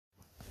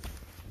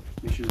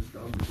Make sure this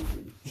dog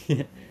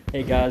is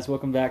Hey guys,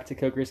 welcome back to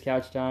Coker's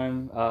Couch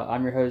Time.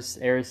 I'm your host,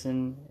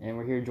 Harrison, and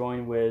we're here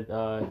joined with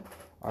our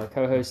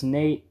co-host,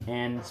 Nate,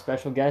 and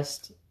special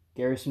guest,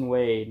 Garrison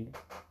Wade.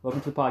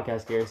 Welcome to the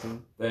podcast,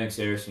 Garrison. Thanks,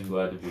 Harrison.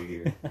 Glad to be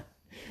here.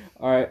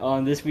 All right,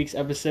 on this week's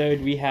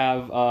episode, we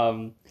have,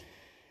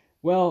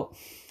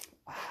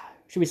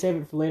 should we save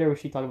it for later, or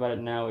should we talk about it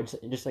now?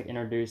 Just like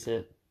introduce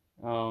it.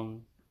 What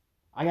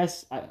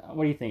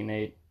do you think,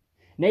 Nate?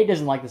 Nate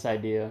doesn't like this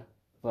idea,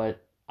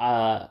 but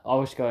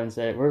I'll just go ahead and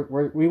say it.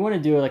 We want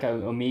to do like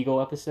an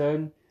Omegle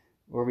episode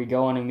where we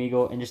go on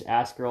Omegle and just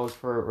ask girls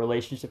for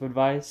relationship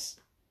advice.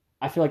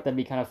 I feel like that'd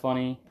be kind of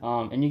funny.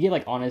 And you get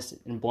like honest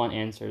and blunt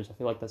answers. I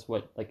feel like that's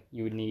what like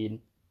you would need.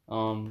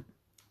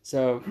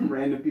 So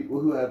random people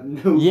who have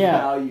no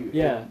value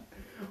in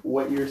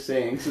what you're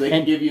saying, so they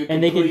can give you a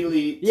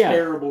completely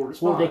terrible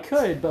response. Well, they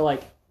could, but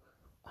like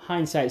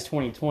hindsight's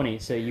 20/20,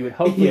 so you would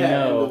hopefully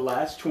know. And the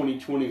last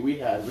 20/20 we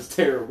had was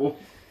terrible.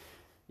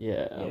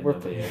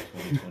 Nobody had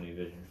 20/20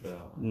 vision for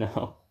that one.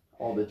 No.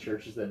 All the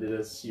churches that did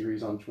a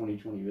series on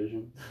 20/20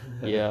 vision.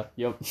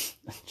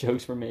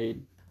 Jokes were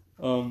made.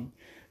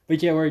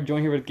 But yeah, we're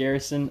joined here with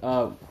Garrison.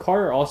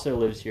 Carter also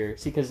lives here.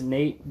 See, because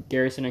Nate,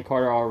 Garrison, and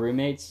Carter are all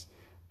roommates,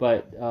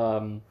 but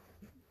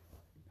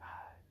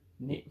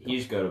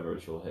He's got a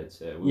virtual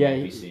headset. We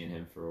won't be seeing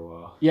him for a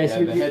while. The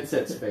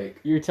headset's fake.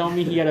 You were telling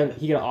me he got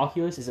an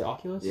Oculus. Is it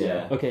Oculus?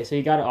 Yeah. Okay, so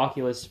he got an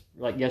Oculus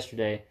like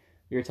yesterday.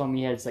 You were telling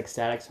me he had like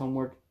statics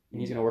homework and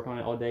he's gonna work on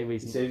it all day.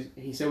 But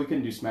he said we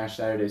couldn't do Smash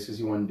Saturdays because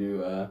he wanted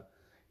to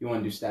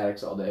do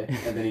statics all day,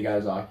 and then he got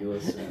his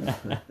Oculus.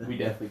 And we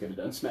definitely could have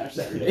done Smash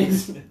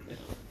Saturdays.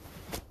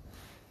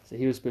 So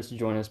he was supposed to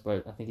join us,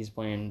 but I think he's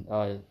playing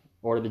Order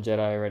of the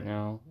Jedi right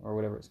now, or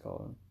whatever it's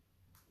called.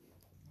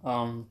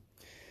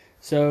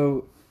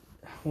 So,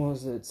 what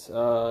was it?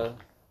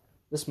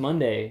 This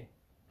Monday,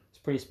 it's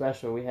pretty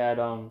special. We had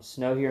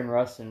snow here in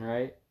Ruston,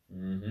 right?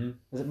 Mm-hmm.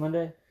 Was it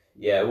Monday?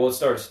 Yeah, well, it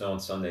started snowing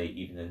Sunday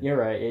evening. You're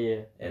right,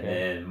 yeah. And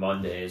then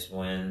Monday is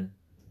when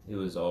it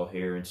was all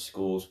here and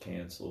schools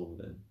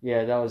canceled. And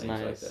yeah, that was nice.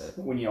 nice. Like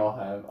that. When you all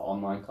have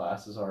online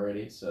classes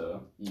already,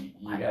 so you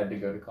had to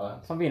go to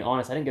class. If I'm being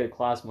honest, I didn't go to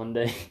class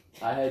Monday.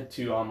 I had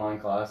 2 online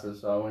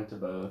classes, so I went to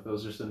both. It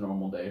was just a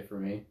normal day for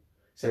me.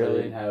 Except I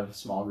didn't have a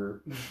small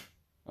group.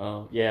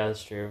 Oh, yeah,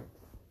 that's true.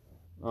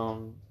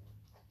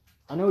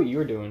 I know what you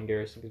were doing,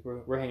 Garrison,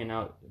 because we're hanging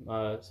out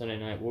Sunday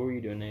night. What were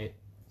you doing, Nate?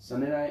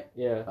 Sunday night?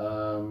 Yeah.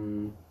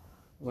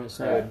 When it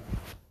snowed.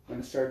 When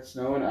it started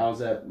snowing, I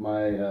was at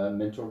my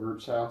mentor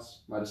group's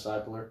house, my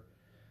discipler.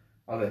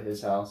 I was at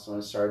his house when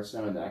it started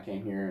snowing. Then I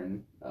came here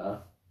and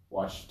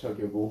watched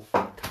Tokyo Ghoul.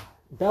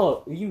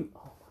 Bella, you...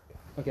 Oh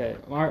my God.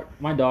 Okay,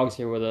 my dog's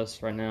here with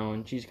us right now,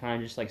 and she's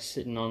kind of just like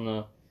sitting on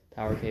the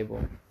power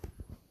cable.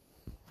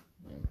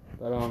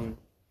 But,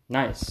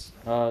 nice.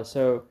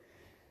 So,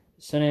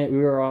 Sunday, we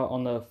were out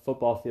on the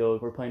football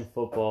field. We're playing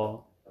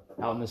football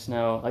out in the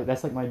snow. Like,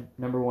 that's like my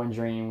number one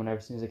dream whenever,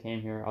 as soon as I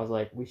came here. I was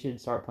like, we should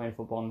start playing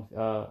football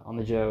on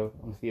the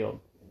field.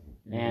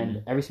 Mm-hmm.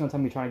 And every single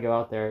time we try to go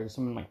out there, there's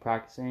someone like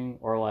practicing,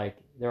 or like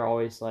they're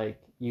always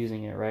like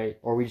using it, right?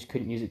 Or we just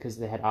couldn't use it because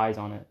they had eyes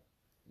on it.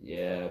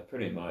 Yeah,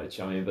 pretty much.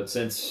 I mean, but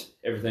since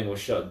everything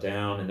was shut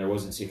down and there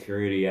wasn't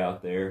security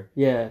out there,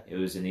 it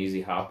was an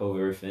easy hop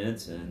over a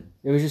fence, and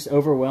it was just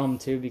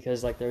overwhelmed too,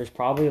 because like there was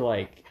probably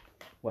like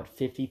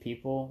 50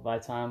 people by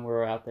the time we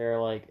were out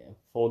there, like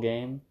full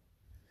game.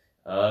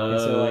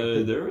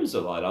 So, there was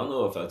a lot. I don't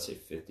know if I'd say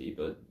 50,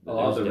 but a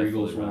lot of the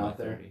Regals went out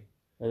there.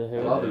 30.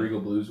 A lot of the Regal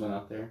Blues went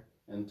out there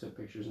and took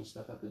pictures and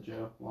stuff at the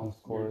Joe.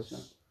 Of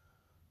course.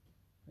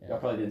 Y'all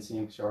probably didn't see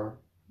him because y'all were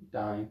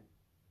dying.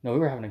 No, we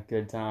were having a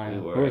good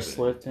time. We were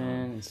slipping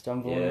and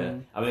stumbling. Yeah.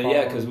 I mean,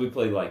 because we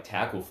played like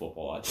tackle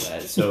football at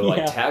that. So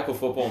tackle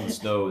football in the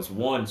snow is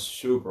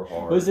super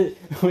hard. Was it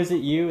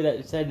you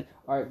that said,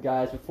 "All right,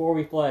 guys, before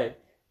we play,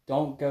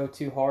 don't go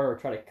too hard or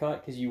try to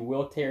cut because you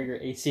will tear your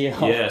ACL."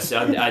 Yes,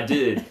 I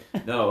did.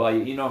 No,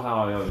 like you know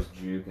how I always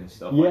juke and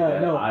stuff like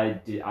that. No, I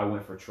did. I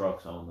went for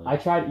trucks only. I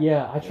tried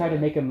to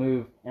make a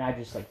move and I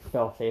just like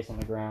fell face on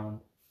the ground.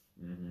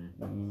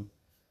 Mm-hmm.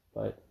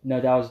 But no,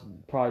 that was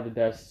probably the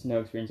best snow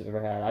experience I've ever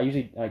had. I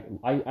usually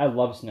I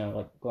love snow,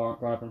 like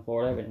growing up in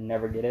Florida, but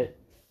never get it.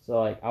 So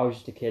like I was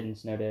just a kid in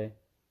snow day.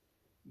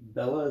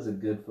 Bella is a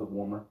good foot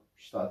warmer.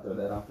 Just thought I'd throw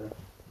that out there.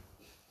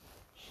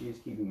 She is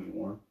keeping me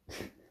warm.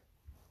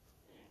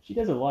 She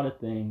does a lot of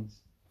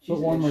things. Foot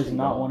warmer is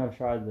not one I've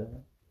tried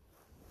though.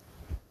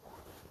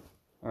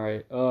 All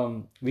right,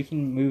 we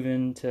can move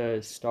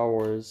into Star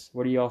Wars.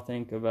 What do y'all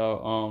think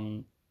about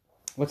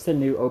what's the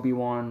new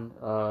Obi-Wan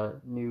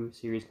new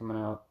series coming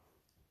out?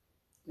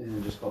 Isn't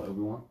it just called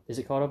Obi-Wan? Is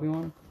it called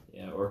Obi-Wan?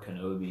 Yeah, or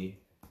Kenobi.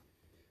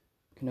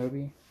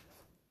 Kenobi?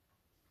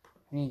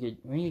 We need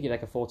to get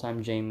like a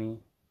full-time Jamie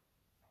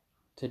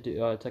to do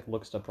to like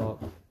look stuff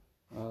up.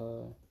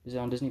 Is it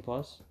on Disney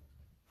Plus?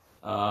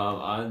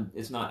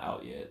 It's not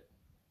out yet.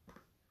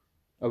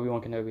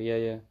 Obi-Wan Kenobi,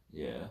 yeah.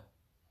 Yeah.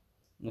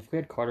 And if we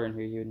had Carter in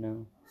here, he would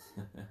know.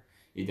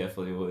 He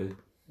definitely would.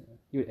 Yeah.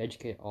 He would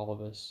educate all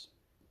of us.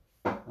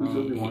 Who's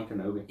Obi-Wan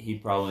Kenobi? He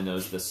probably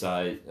knows the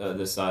size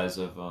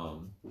of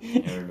Aaron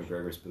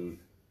McGregor's boot.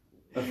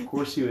 Of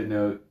course, he would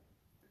know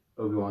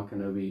Obi-Wan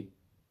Kenobi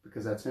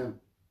because that's him.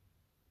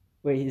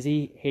 Wait, is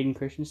he Hayden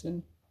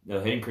Christensen? No,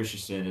 Hayden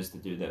Christensen is the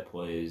dude that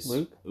plays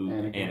Luke?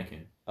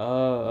 Anakin.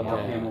 Oh, okay.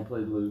 Mark Hamill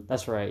played Luke.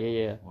 That's right.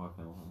 Yeah. Mark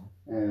Hamill.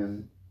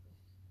 And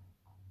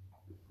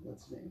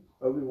what's his name?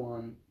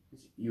 Obi-Wan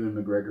is Ewan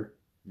McGregor.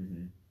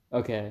 Mm-hmm.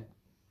 Okay,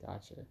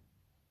 gotcha.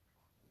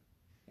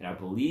 And I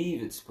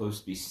believe it's supposed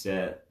to be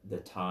set the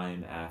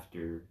time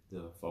after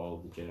the fall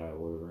of the Jedi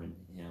Order and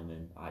him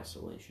in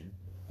isolation.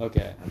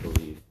 Okay. I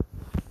believe.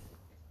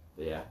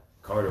 But yeah,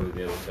 Carter would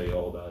be able to tell you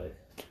all about it.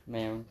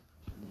 Man.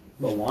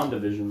 But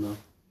WandaVision, though.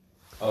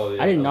 Oh,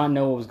 yeah. I did not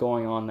know what was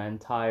going on the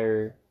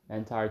entire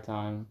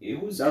time. It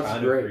was That was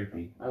kind great. of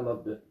creepy. I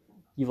loved it.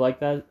 You like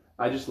that?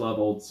 I just love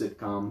old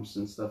sitcoms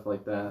and stuff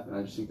like that, and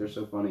I just think they're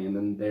so funny. And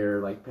then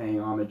they're like paying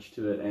homage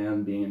to it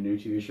and being a new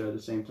TV show at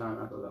the same time.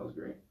 I thought that was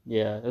great.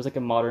 Yeah, it was like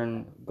a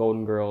modern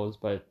Golden Girls,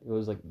 but it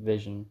was like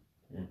Vision.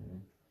 Mm-hmm.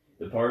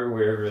 The part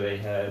wherever they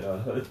had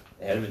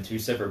them in two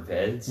separate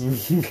beds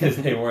because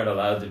they weren't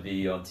allowed to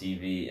be on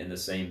TV in the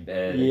same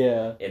bed.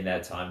 Yeah. In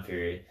that time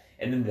period,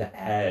 and then the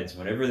ads.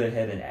 Whenever they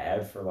had an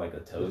ad for like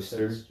a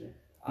toaster,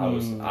 I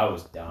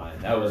was dying.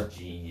 That was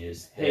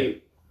genius.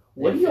 Hey,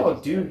 what do y'all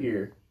do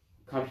here?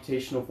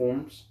 Computational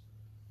forms,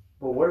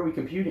 but what are we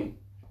computing?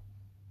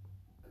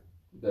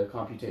 The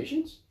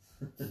computations?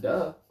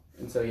 Duh.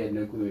 And so he had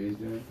no clue what he was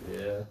doing.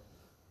 Yeah.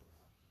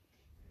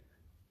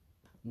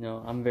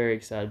 No, I'm very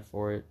excited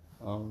for it.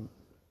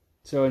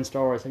 So in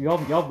Star Wars, have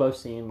y'all both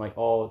seen like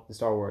all the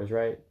Star Wars,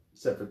 right?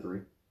 Except for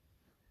 3.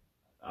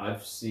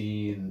 I've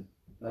seen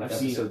Like I've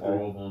seen episode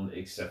all of them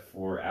except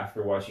for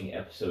after watching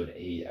episode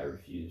 8, I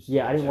refused.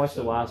 Yeah, I didn't watch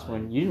the episode last 9.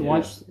 one. You didn't Yeah.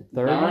 watch the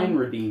third 9 one?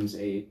 redeems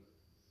 8.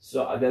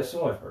 So that's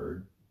what I've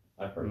heard.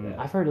 I've heard that.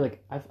 I've heard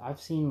like I've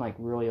seen like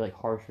really like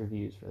harsh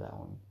reviews for that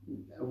one.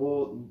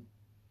 Well,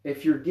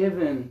 if you're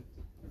given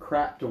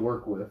crap to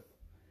work with,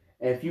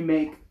 and if you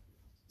make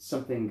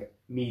something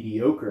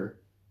mediocre,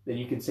 then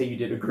you can say you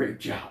did a great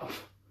job.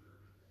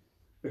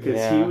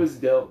 Because he was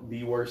dealt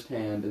the worst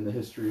hand in the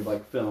history of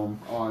like film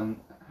on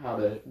how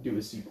to do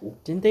a sequel.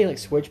 Didn't they like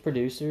switch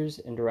producers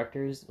and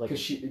directors? Like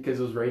Because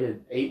it was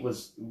rated 8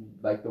 was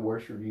like the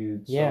worst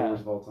reviewed Star Wars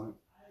of all time.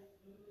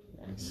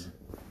 Nice.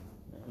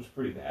 It was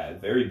pretty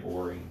bad. Very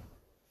boring.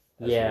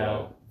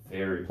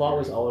 Very plot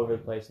was very all over boring.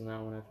 the place in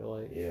that one. I feel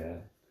like. Yeah.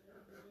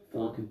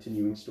 Full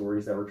continuing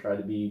stories that were tried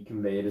to be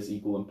conveyed as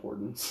equal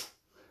importance.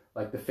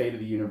 Like the fate of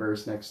the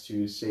universe next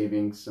to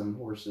saving some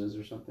horses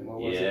or something.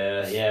 What was it?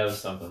 Yeah, it was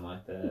something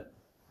like that.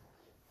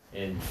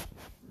 And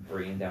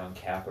bringing down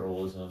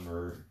capitalism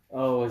or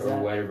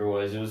whatever it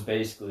was. It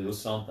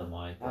was something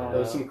like that. There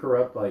was some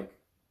corrupt like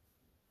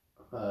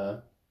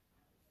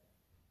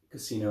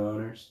casino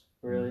owners.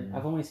 Really? Mm-hmm.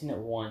 I've only seen it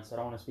once. So I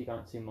don't want to speak on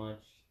it too much.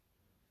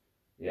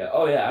 Yeah.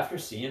 Oh yeah. After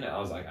seeing it, I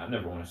was like, I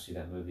never want to see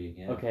that movie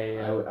again. Okay.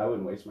 Yeah. I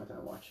wouldn't waste my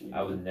time watching it.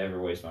 I would never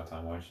waste my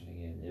time watching it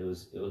again. It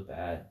was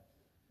bad.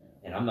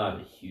 And I'm not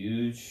a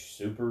huge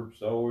super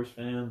Star Wars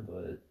fan,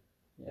 but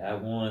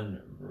that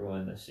one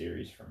ruined the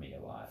series for me a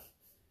lot.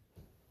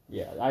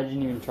 Yeah, I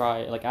didn't even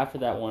try. Like after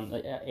that one,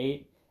 like at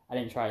 8, I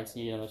didn't try and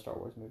see another Star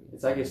Wars movie.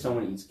 It's like if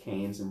someone eats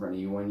canes in front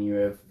of you when you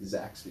have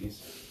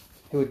Zaxby's.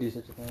 Who would do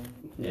such a thing?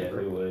 Yeah,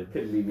 who would?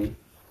 Couldn't be me.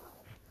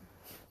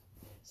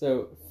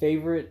 So,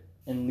 favorite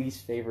and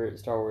least favorite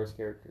Star Wars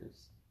characters?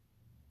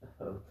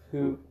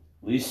 Who?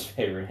 Least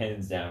favorite,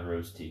 hands down,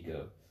 Rose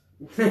Tico.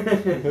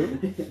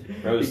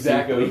 Rose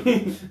exactly.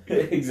 Tico.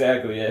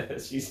 Exactly. Yeah.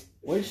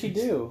 What did she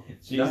do?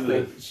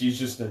 She's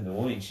just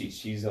annoying.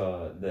 She's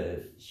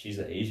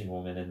the Asian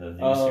woman in the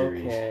new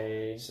series.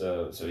 Okay.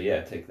 So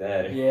yeah, take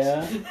that.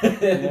 Yeah.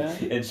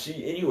 And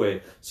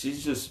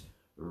she's just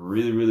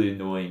really, really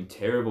annoying,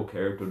 terrible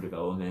character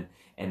development.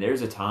 And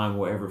there's a time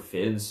wherever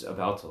Finn's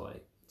about to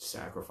like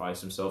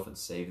sacrifice himself and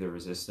save the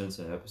Resistance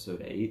in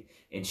episode 8,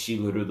 and she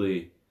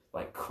literally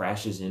like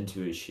crashes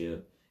into his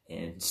ship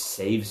and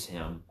saves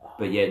him,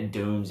 but yet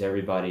dooms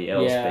everybody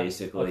else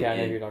basically. Okay, I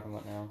know who you're talking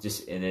about now.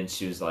 And then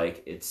she was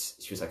like,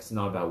 it's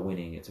not about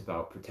winning, it's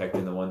about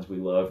protecting the ones we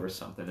love or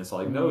something. It's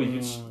like, no, you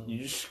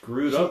just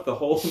screwed up the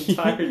whole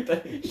entire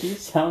thing. She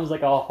sounds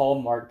like a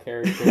Hallmark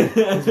character.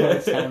 Is what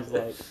it sounds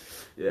like.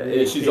 Yeah,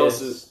 and she's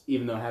also,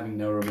 even though having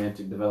no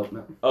romantic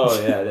development. Oh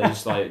yeah, they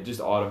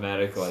just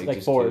automatic like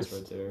just Forrest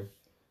right there.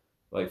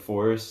 Like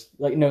Forrest?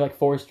 Like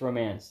forced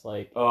romance.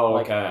 Like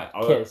okay.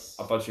 Kiss.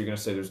 I thought you were gonna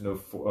say there's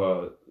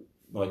no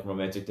like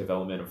romantic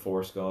development of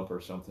Forrest Gump or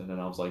something, and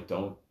I was like,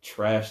 don't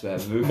trash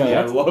that movie. No,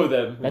 I love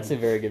that movie. That's a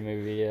very good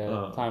movie.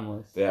 Yeah,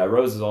 timeless. Yeah,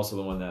 Rose is also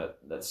the one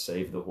that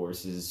saved the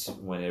horses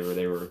whenever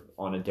they were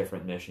on a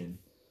different mission.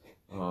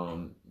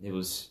 It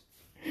was.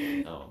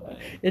 Oh man.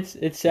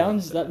 It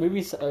sounds that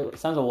movie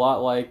sounds a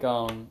lot like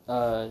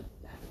that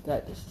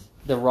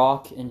the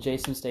Rock and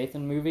Jason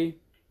Statham movie.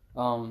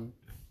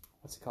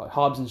 What's it called?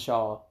 Hobbs and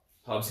Shaw.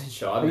 Hobbs and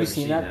Shaw. I've Have you never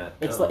seen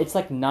that? No. It's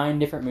like 9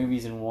 different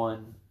movies in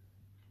one.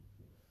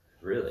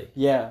 Really?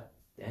 Yeah.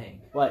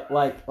 Dang.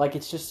 Like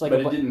it's just like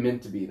but it didn't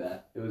meant to be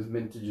that. It was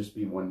meant to just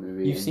be one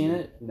movie. You've seen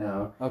it?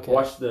 No. Okay.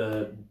 Watched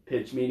the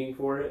pitch meeting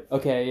for it.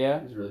 Okay, yeah.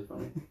 It was really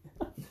funny.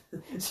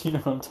 So you know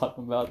what I'm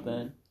talking about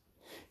then.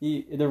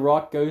 The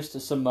Rock goes to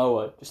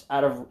Samoa just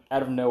out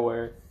of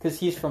nowhere because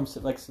he's from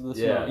the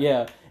Samoa.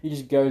 Yeah, he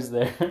just goes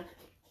there.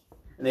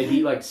 And they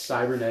beat like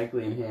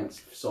cybernetically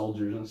enhanced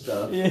soldiers and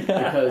stuff Yeah.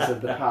 because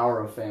of the power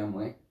of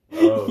family.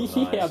 Oh,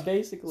 nice. Yeah,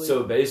 basically.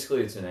 So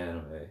basically, it's an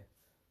anime.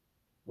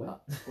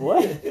 Well,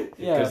 What?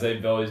 Yeah. Because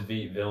they've always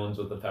beat villains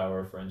with the power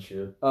of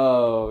friendship.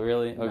 Oh,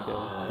 really?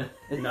 Okay.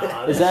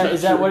 Nah. Is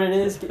that what it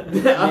is? Nate?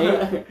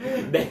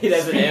 Nate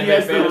as an Speaking anime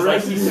as fan the is like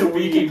rest of the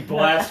speaking week.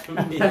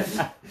 blasphemy.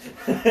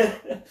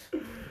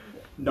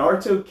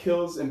 Naruto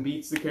kills and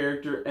beats the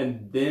character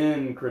and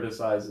then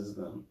criticizes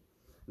them.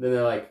 Then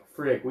they're like,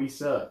 "Frick, we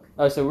suck."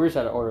 Oh, so we're just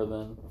out of order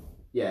then.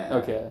 Yeah.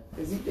 Okay.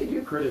 Because they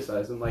do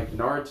criticize him. Like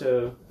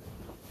Naruto,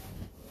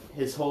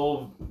 his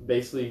whole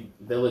basically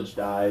village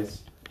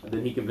dies, and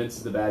then he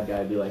convinces the bad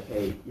guy to be like,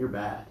 "Hey, you're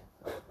bad.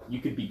 You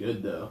could be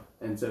good though."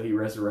 And so he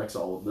resurrects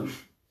all of them.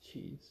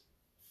 Jeez.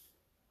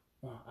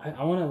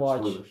 I want to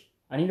watch. Spoilers.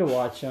 I need to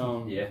watch.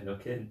 Yeah, no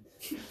kidding.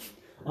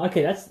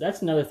 Okay,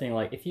 that's another thing.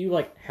 Like, if you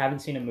like haven't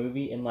seen a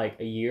movie in like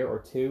a year or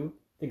two,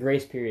 the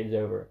grace period's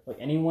over. Like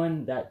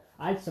anyone that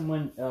I had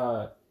someone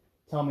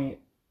tell me,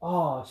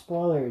 "Oh,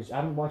 spoilers! I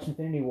haven't watched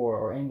Infinity War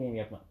or Endgame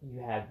yet." I'm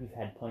like, you've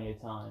had plenty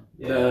of time.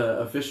 Yeah. The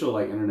official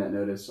like internet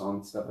notice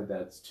on stuff like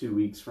that, it's 2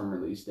 weeks from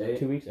release date.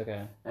 2 weeks,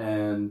 okay.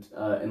 And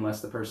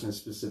unless the person is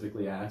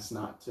specifically asked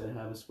not to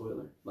have a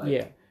spoiler. Like,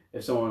 Yeah.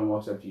 if someone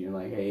walks up to you and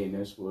like, "Hey,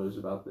 no spoilers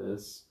about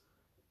this,"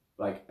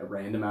 like a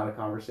random out of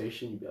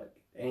conversation, you'd be like,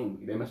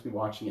 "Dang, they must be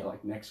watching it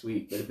like next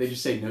week." But if they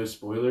just say no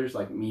spoilers,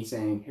 like me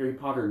saying Harry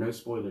Potter, no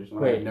spoilers,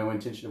 when I have no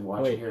intention of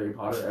watching Harry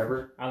Potter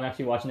ever. I'm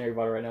actually watching Harry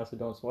Potter right now, so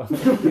don't spoil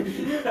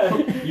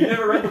You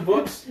never read the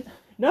books?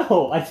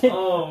 No, I didn't.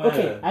 Oh, man.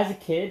 Okay, as a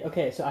kid,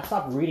 so I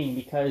stopped reading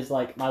because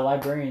like my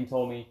librarian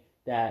told me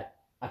that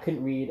I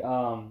couldn't read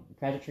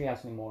Magic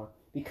Treehouse anymore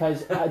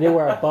because they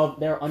were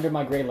under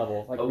my grade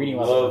level, like reading I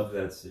level. love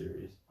that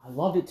series. I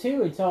loved it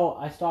too until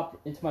I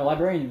stopped into my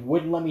librarian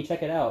wouldn't let me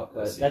check it out.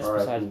 But that's All right.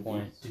 besides the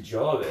point. Did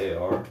y'all have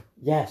AR?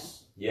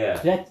 Yes.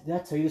 Yeah. Did I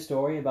tell you the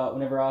story about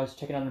whenever I was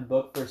checking out a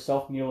book for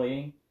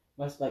self-mutilating?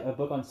 Like a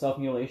book on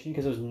self-mutilation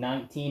because it was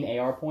 19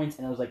 AR points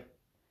and it was like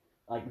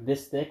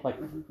this thick, like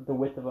the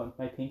width of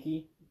my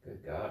pinky.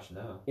 Good gosh,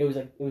 no. It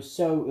was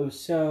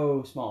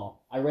so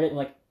small. I read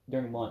it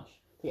during lunch.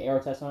 Took an AR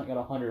test on it, got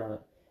 100 on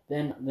it.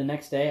 Then the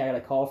next day I got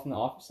a call from the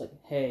office like,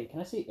 "Hey, can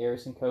I see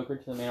Arison Coker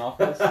to the main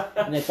office?"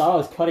 And they thought I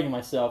was cutting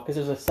myself because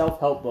it was a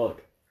self-help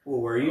book.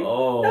 Well, were you?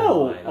 Oh,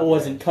 No, my I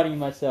wasn't goodness. cutting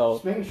myself.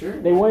 Just making sure.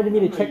 They wanted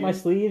me to check my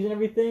sleeves and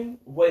everything.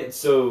 Wait,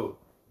 so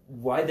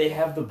why'd they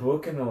have the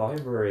book in the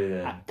library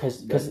then?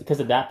 Because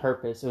of that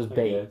purpose. It was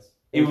bait.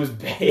 It was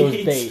bait. It was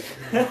bait.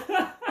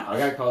 I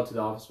got called to the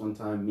office one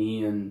time.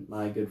 Me and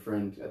my good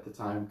friend at the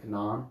time,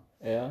 Kanan.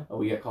 Yeah.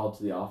 We got called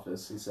to the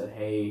office and said,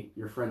 "Hey,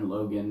 your friend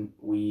Logan,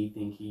 we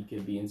think he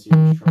could be in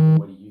serious trouble.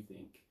 What do you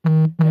think?"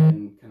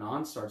 And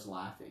Kanan starts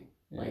laughing,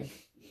 like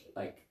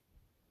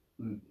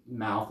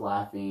mouth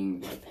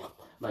laughing,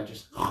 like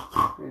just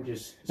and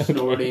just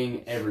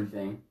snorting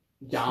everything,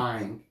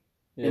 dying.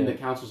 In the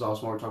counselor's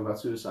office when we're talking about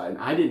suicide, and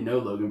I didn't know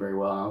Logan very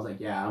well, and I was like,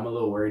 "Yeah, I'm a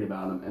little worried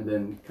about him." And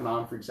then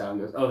Kanan freaks out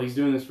and goes, "Oh, he's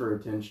doing this for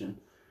attention."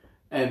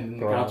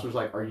 And the counselor's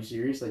like, "Are you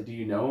serious? Like, do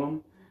you know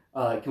him?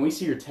 Can we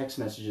see your text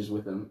messages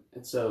with him?"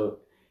 And so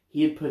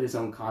he had put his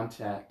own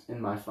contact in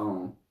my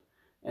phone.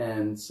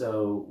 And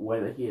so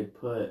what he had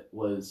put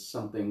was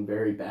something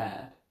very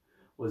bad.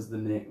 Was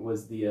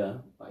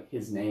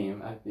his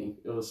name, I think.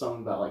 It was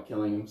something about like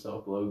killing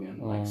himself, Logan.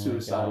 Like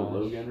suicidal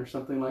Logan or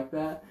something like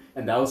that.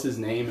 And that was his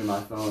name in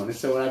my phone. And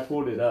so when I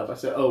pulled it up, I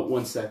said, "Oh,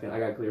 1 second, I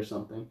gotta clear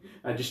something."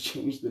 I just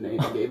changed the name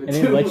and gave it And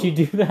to they him. let you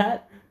do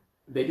that?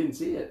 They didn't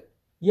see it.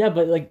 Yeah,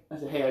 but like I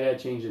said, "Hey, I gotta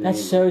change the name."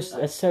 that's so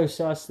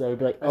sus though.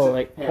 Be like, I "Oh, said,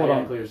 like "Hey, I hold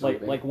gotta on, clear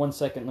something." like 1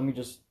 second, let me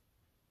just."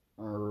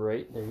 All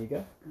right, there you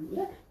go.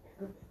 Yeah.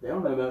 They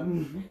don't know that.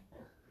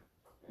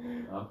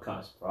 I'm kind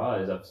of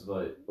surprised. I was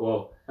like,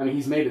 well, I mean,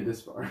 he's made it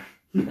this far.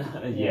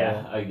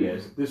 yeah, I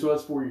guess. This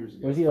was 4 years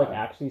ago. Was he like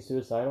actually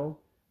suicidal?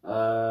 I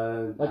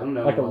don't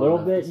know. Like a well little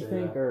enough to bit, say you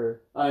think, that.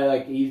 or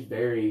Like he's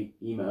very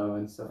emo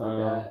and stuff like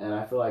Oh. that, and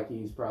I feel like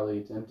he's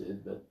probably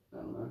tempted, but I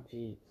don't know.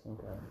 jeez,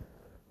 okay,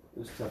 It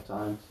was tough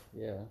times.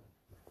 yeah.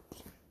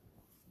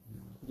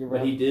 You're But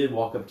right. he did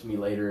walk up to me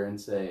later and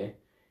say,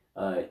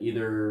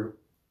 either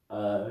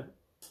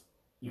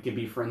you can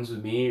be friends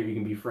with me or you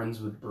can be friends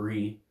with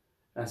Bree.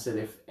 I said,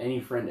 if any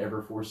friend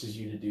ever forces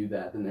you to do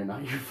that, then they're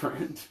not your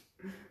friend.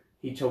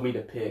 He told me to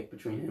pick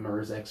between him or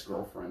his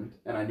ex-girlfriend,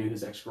 and I knew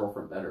his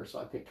ex-girlfriend better, so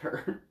I picked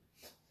her.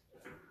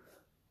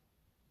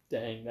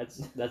 Dang,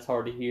 that's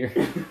hard to hear.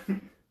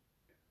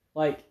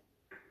 Like,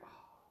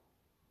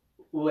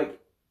 Like,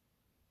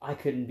 I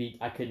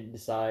couldn't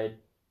decide.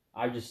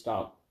 I just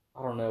stopped.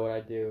 I don't know what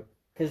I'd do.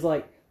 Cause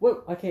like,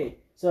 what? Okay,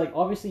 so like,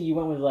 obviously you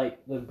went with like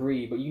the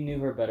Bree, but you knew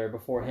her better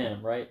before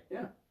him, right?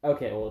 Yeah.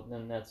 Okay, well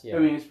then that's yeah. I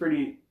mean, it's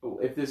pretty.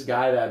 If this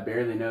guy that I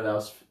barely know that I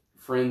was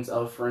friends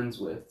of friends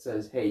with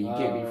says, hey, you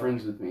can't be Oh.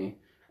 friends with me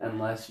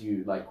unless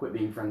you like quit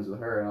being friends with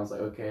her. And I was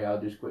like, okay,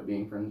 I'll just quit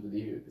being friends with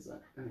you because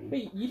I mean,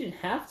 But you didn't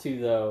have to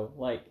though.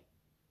 Like,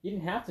 you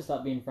didn't have to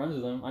stop being friends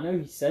with him. I know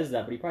he says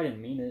that, but he probably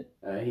didn't mean it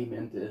he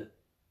meant it.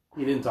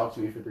 He didn't talk to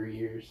me for 3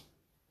 years.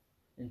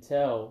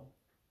 until.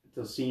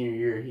 Until senior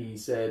year, he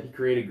said he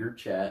created a group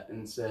chat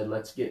and said,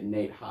 let's get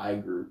Nate high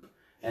group.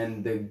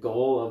 And the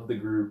goal of the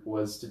group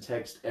was to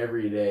text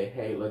every day,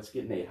 hey, let's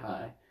get Nate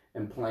high,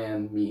 and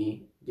plan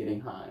me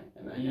getting high.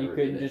 And I You never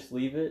couldn't did it. just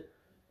leave it,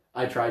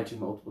 I tried to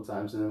multiple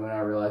times, and then when I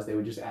realized they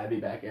would just add me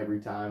back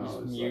every time, I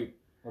just was mute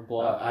or like,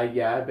 block.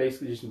 I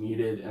basically just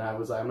muted, and I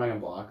was like, I'm not gonna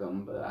block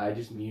them, but I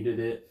just muted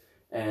it,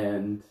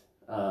 and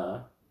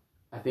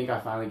I think I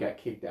finally got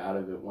kicked out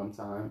of it one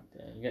time.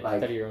 Damn, you got like-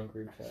 to study your own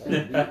group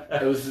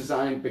chat. It was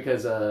designed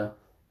because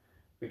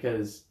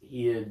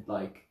he had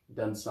like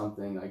done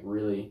something like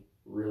really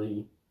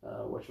with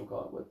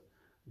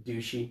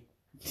douchey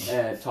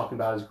and talking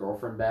about his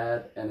girlfriend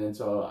bad, and then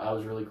so I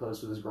was really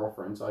close with his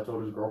girlfriend, so I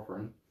told his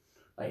girlfriend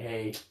like,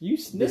 hey, You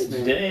this snitched,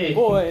 man, Dang.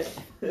 boy.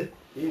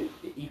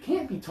 you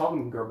can't be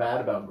talking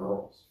bad about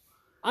girls.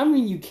 I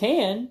mean, you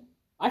can.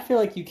 I feel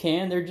like you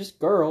can. They're just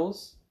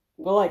girls.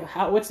 But like,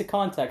 how? What's the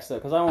context though?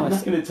 Because I I'm want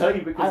not to. gonna tell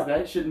you because I-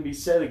 that shouldn't be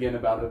said again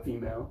about a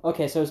female.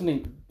 Okay, so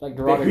something like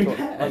Very derogatory.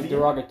 bad, Like yeah.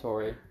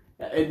 derogatory.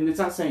 And it's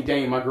not saying,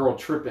 dang, my girl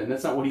tripping.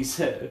 That's not what he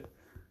said.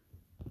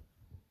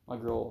 My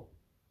girl,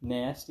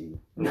 nasty.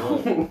 No.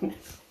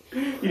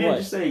 He didn't What?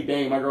 just say,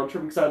 dang, my girl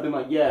tripping, because I've been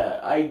like, yeah,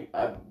 I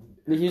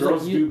But he was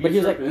Girls like, do be but he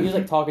was like,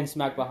 tripping. talking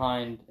smack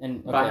behind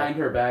and okay. behind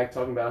her back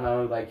talking about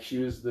how like she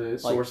was the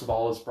source of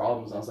all his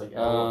problems. I was like,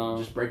 oh,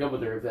 just break up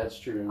with her if that's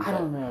true. And I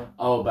don't know.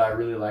 Oh, but I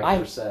really like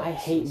her sex. I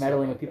hate and stuff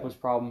meddling like with people's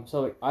problems.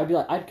 So like,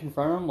 I'd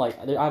confront him. Like,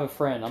 I have a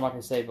friend. I'm not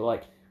gonna say, but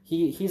like,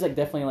 he's like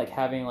definitely like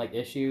having like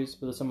issues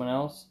with someone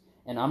else,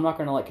 and I'm not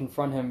gonna like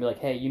confront him and be like,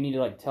 hey, you need to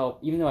like tell.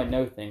 Even though I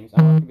know things,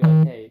 I'm not gonna be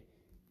like, hey,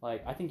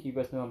 like I think you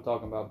both know what I'm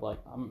talking about. But like,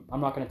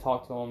 I'm not gonna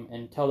talk to him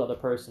and tell the other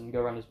person go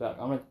around his back.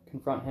 I'm gonna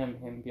confront him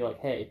and be like,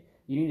 hey,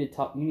 you need to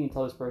talk. You need to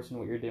tell this person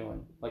what you're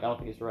doing. Like, I don't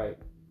think it's right.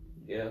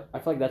 Yeah. I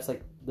feel like that's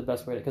like the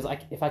best way to, because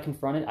if I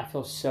confront it, I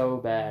feel so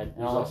bad. It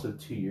And was I'll, also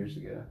 2 years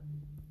ago.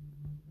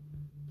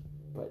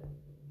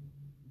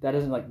 that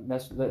doesn't like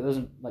that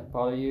doesn't like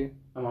bother you.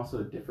 I'm also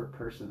a different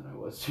person than I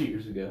was 2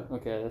 years ago.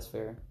 Okay, that's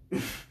fair.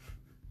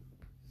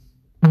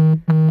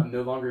 I'm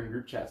no longer in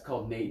group chats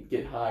called Nate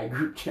Get High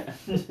group chat.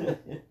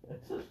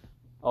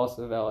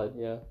 Also valid,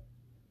 yeah.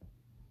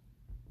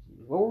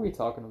 What were we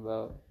talking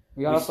about?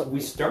 We got off. We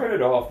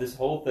started off, this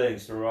whole thing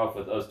started off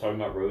with us talking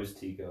about Rose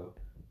Tico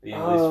being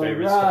Oh, Lee's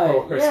favorite right, Star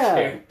Wars yeah.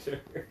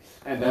 character.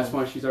 And that's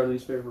why she's our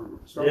least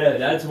favorite Star Yeah, Wars.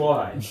 that's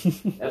why.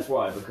 That's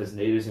why, because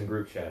Nate is in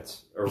group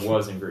chats, or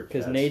was in group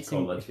chats. Because Nate's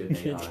called Let's Get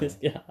Nate High.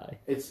 Just get high.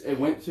 It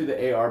went to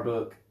the AR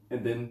book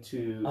and then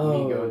to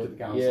Oh, me going to the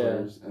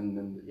counselors and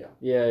then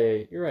Yeah,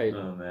 you're right.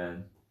 Oh,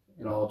 man.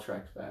 it all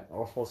tracks back.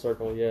 All full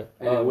circle, yeah.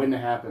 And it wouldn't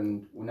have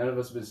happened. None of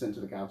us have been sent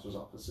to the counselor's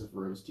office if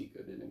Rose Tico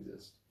didn't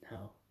exist.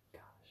 No,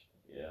 gosh,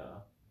 Yeah.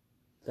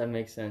 that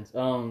makes sense.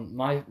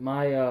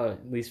 My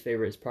least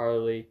favorite is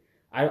probably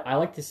I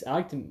like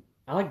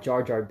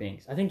Jar Jar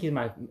Binks. I think he's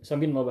so I'm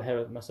getting a little bit ahead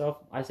of myself.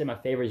 I say my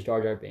favorite is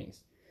Jar Jar Binks,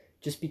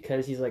 just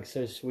because he's like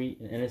so sweet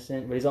and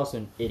innocent, but he's also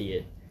an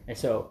idiot, and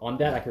so on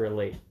that I can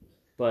relate.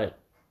 But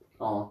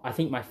I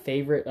think my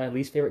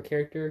least favorite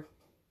character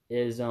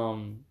is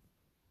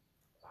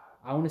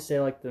I want to say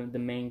like the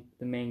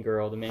main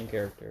girl, the main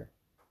character.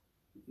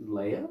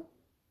 Leia?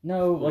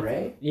 No, like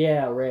Rey?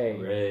 Yeah, Rey.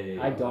 Rey.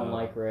 I don't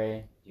like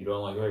Rey. You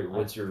don't like Rey?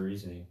 What's your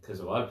reasoning? Because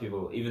a lot of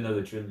people, even though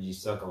the trilogy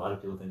suck, a lot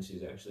of people think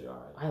she's actually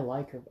alright. I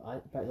like her,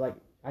 but like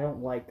I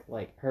don't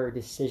like her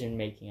decision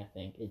making. I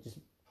think it just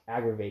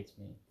aggravates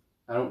me.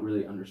 I don't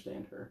really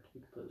understand her, to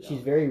be completely She's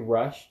honest. very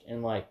rushed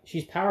and like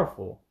she's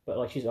powerful, but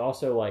like she's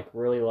also like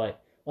really like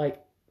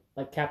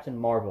Captain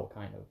Marvel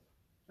kind of.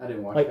 I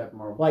didn't watch like- Captain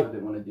Marvel like- because I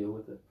didn't want to deal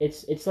with it.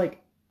 It's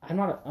like I'm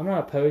not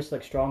opposed to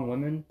like strong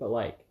women, but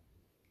like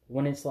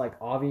when it's like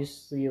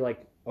obviously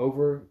like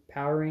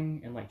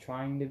overpowering and like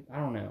trying to, I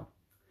don't know.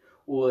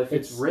 Well, if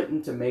it's It's-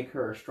 written to make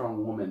her a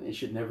strong woman, it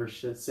should never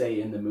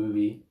say in the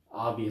movie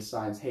obvious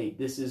signs, hey,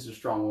 this is a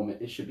strong woman.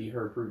 It should be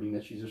her proving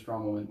that she's a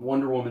strong woman.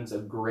 Wonder Woman's a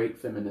great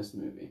feminist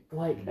movie.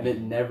 Like And it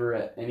never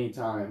at any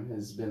time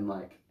has been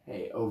like,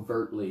 hey,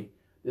 overtly,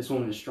 this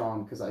woman is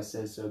strong because I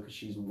said so because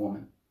she's a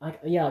woman. like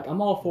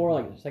I'm all for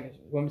like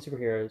women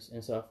superheroes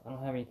and stuff. I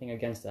don't have anything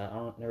against that.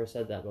 Never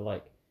said that, but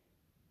like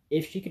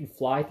if she can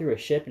fly through a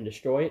ship and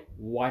destroy it,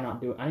 why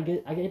not do it?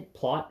 I get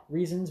plot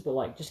reasons, but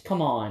like just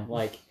come on.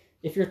 Like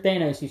if you're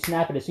Thanos, you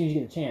snap it as soon as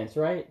you get a chance,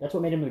 right? That's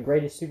what made him the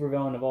greatest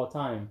supervillain of all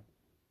time.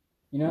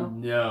 You know?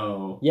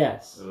 No.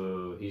 Yes.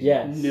 Oh, he's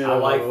Yes. No. I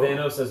like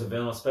Thanos as a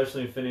villain,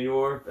 especially Infinity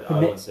War, but I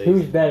wouldn't say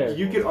Who's he's- better?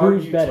 You could Who's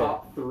argue better?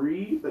 top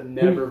three, but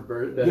never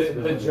best The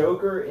villain.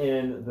 Joker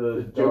in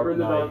The Joker in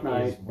the Dark is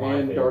Knight my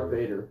and Darth favorite.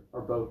 Vader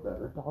are both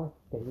better. Darth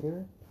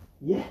Vader?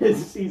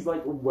 Yes, he's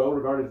like well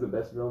regarded as the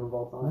best villain of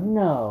all time.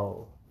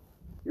 No.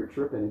 You're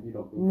tripping if you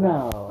don't think that.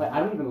 No. Like, I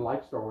don't even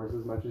like Star Wars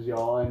as much as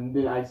y'all, and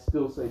then I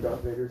still say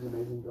Darth Vader's an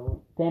amazing villain.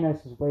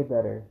 Thanos is way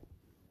better.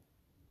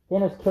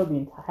 Thanos killed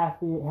the half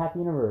the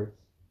universe.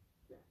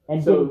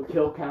 And So didn't-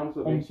 kill counts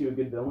what and- makes you a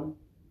good villain?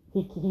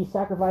 he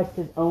sacrificed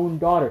his own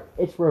daughter.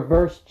 It's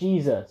reverse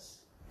Jesus.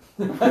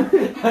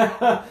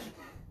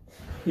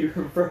 He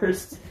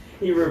reversed.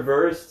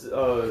 What's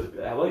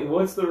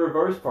the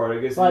reverse part? I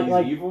guess Like he's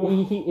like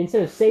evil. he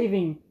instead of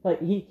saving,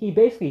 like he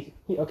basically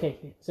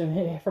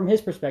so from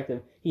his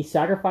perspective, he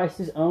sacrificed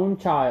his own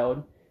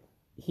child.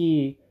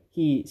 He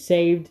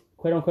saved,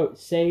 quote unquote,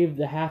 saved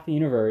the half the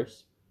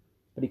universe,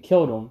 but he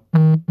killed him,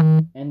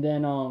 and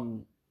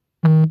then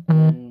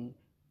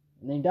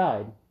he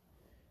died.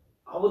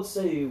 I would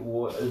say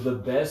the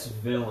best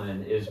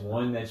villain is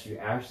one that you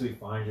actually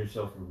find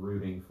yourself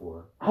rooting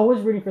for. I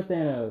was rooting for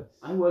Thanos.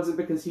 I wasn't,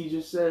 because he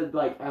just said,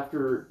 like,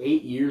 after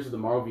 8 years of the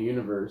Marvel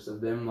Universe, of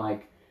them,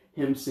 like,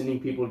 him sending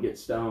people to get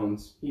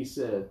stones, he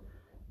said,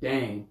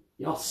 dang,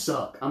 y'all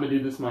suck. I'm gonna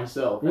do this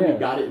myself. And Yeah. he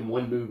got it in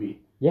one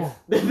movie. Yeah,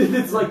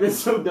 It's like, that's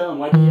so dumb.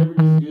 Why did he ever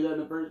just do that in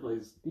the first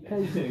place?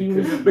 because he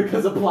was.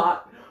 Because of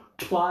plot,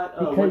 what's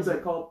Because-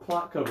 that called?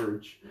 Plot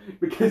coverage.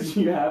 Because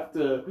you have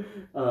to,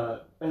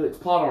 it's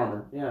plot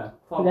armor. Yeah.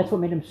 Plot That's what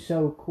armor. made him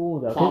so cool,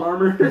 though. Plot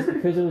armor?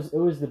 Because it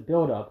was the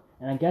build up,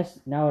 and I guess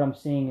now what I'm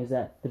seeing is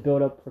that the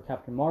build up for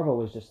Captain Marvel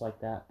was just like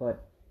that.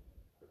 But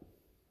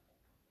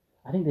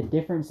I think the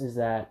difference is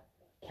that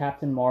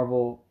Captain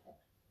Marvel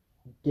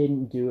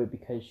didn't do it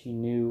because she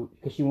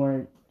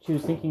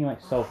was thinking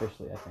like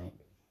selfishly. I think.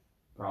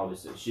 Probably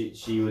so.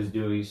 She was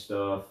doing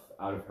stuff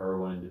out of her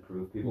wanting to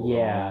prove people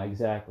Yeah, wrong.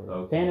 exactly.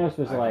 Okay, Thanos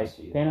was I can like,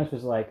 see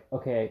that.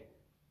 okay,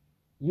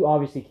 you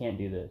obviously can't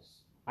do this.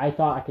 I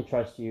thought I could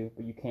trust you,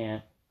 but you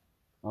can't.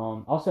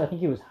 Also, I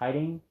think he was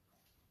hiding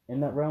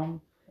in that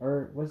realm,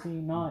 or was he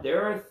not?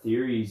 There are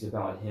theories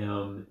about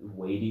him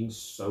waiting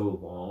so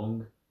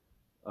long,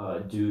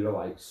 due to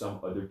like some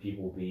other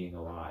people being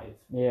alive.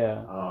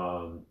 Yeah.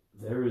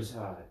 There's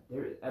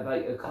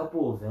like a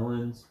couple of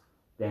villains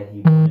that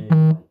he wanted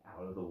like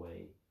out of the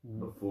way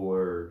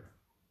before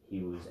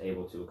he was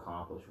able to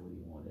accomplish what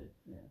he wanted.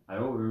 Yeah. I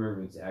don't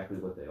remember exactly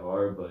what they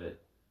are, but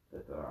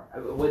there are.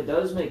 What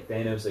does make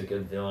Thanos a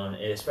good villain,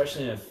 and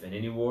especially in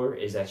Infinity War,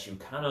 is that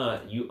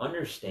you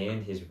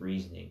understand his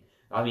reasoning.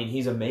 I mean,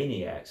 he's a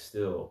maniac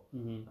still.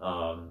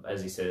 Mm-hmm.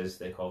 As he says,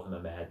 they call him a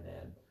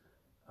madman.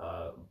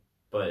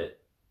 But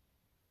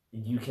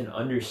you can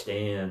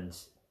understand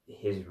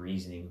his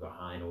reasoning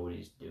behind what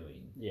he's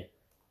doing. Yeah.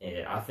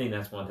 And I think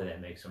that's one thing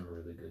that makes him a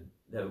really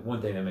good.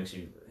 One thing that makes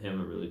him a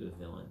really good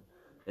villain.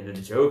 And then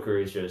the Joker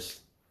is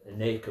just. And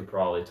Nate could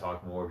probably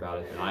talk more about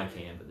it than I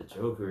can, but the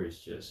Joker is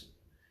just.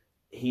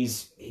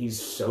 He's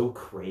so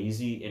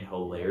crazy and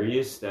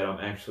hilarious that I'm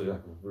actually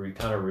like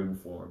kind of rooting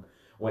for him.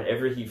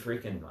 Whenever he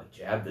freaking like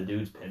jabbed the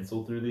dude's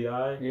pencil through the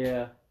eye,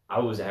 Yeah. I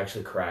was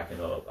actually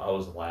cracking up. I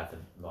was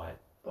laughing my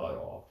butt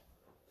off.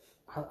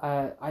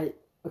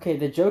 Okay,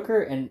 the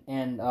Joker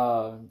and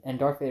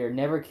Darth Vader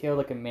never killed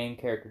like a main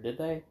character, did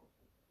they?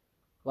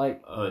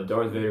 Like,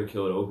 Darth Vader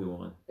killed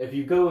Obi-Wan. If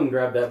you go and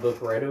grab that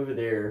book right over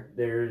there,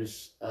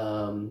 there's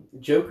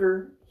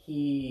Joker.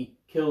 He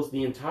kills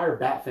the entire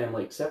Bat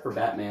family except for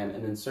Batman,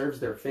 and then serves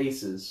their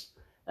faces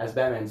as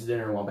Batman's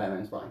dinner while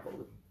Batman's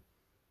blindfolded.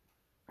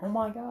 oh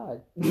my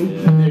god.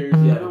 There's Yeah, the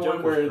the other one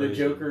Joker's where the crazy.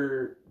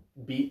 Joker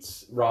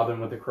beats Robin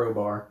with a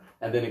crowbar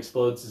and then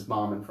explodes his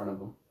mom in front of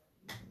him.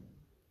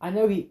 I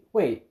know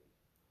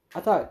I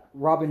thought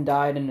Robin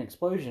died in an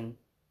explosion,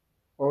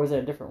 or was it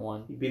a different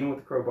one? He beat him with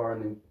a crowbar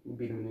and then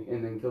beat him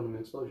and then killed him in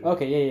an explosion.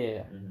 Okay, yeah.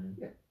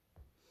 Mm-hmm.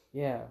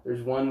 Yeah.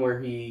 There's one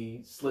where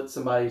he slits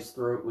somebody's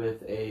throat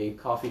with a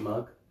coffee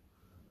mug.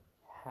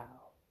 How?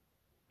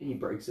 He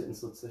breaks it and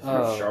slits the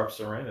Oh. Sharp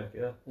ceramic,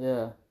 yeah.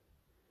 Yeah.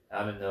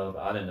 I didn't know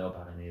about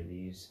any of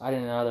these. I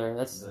didn't either.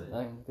 That's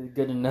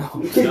good to know.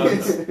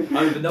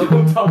 No.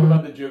 Don't talk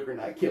about the Joker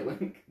not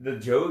killing. The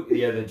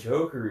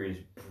Joker is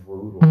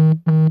brutal.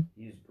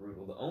 He's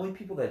brutal. The only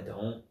people that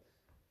don't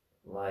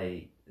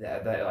like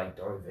that like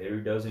Darth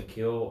Vader doesn't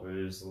kill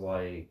is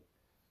like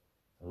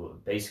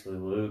basically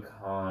Luke,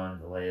 Han,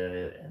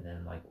 Leia, and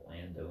then like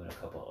Lando and a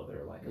couple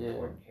other like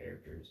important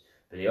characters.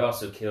 But he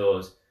also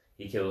kills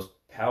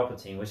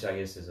Palpatine, which I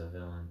guess is a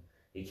villain.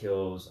 He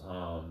kills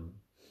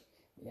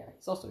Yeah,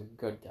 he's also a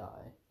good guy.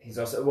 He's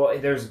also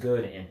there's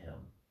good in him.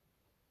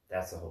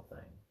 That's the whole thing.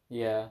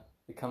 Yeah,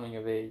 the coming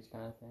of age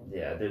kind of thing.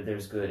 Yeah,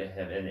 there's good in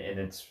him, and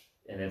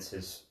it's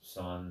his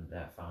son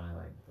that finally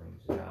like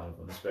brings it out of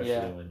him,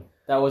 especially when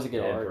That was a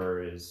good the arc.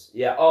 Emperor is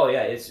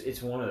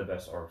it's one of the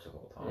best arcs of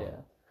all time.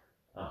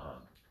 Yeah.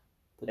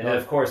 And then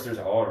of course there's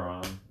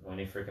Alderaan when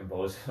he freaking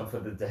blows up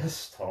with the Death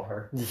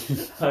Star.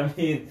 I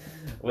mean,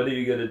 what are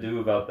you gonna do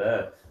about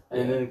that?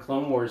 And then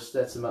Clone Wars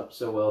sets him up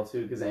so well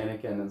too, because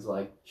Anakin is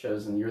like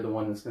chosen. You're the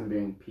one that's going to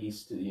bring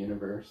peace to the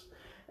universe,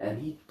 and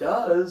he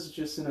does,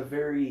 just in a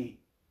very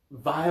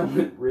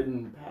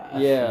violent-ridden path.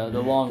 Yeah,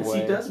 the long Because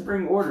way. he does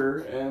bring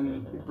order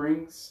and he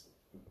brings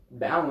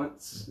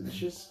balance. It's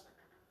just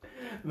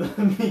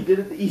He did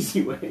it the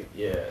easy way.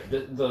 Yeah,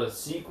 the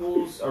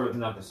sequels, or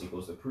not the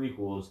sequels, the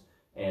prequels,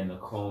 and the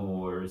Clone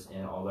Wars,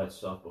 and all that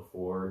stuff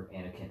before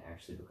Anakin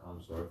actually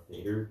becomes Darth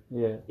Vader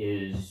Yeah.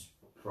 is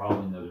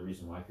probably another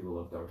reason why people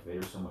love Darth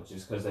Vader so much,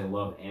 is because they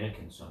love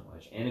Anakin so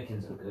much.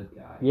 Anakin's a good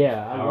guy.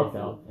 Yeah, I love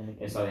Powerful. that.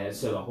 And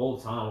so the whole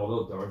time,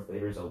 although Darth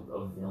Vader's a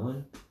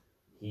villain,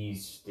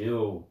 he's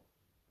still,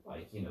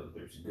 like, you know,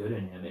 there's good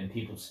in him, and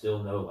people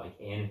still know, like,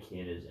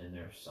 Anakin is in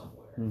there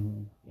somewhere.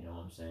 Mm-hmm. You know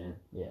what I'm saying?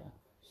 Yeah.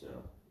 So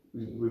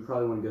We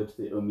probably want to go to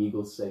the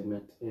Omegle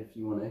segment if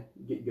you want to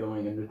get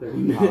going under 30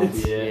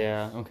 minutes.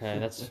 Yeah. Okay,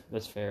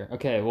 that's fair.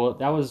 Okay, well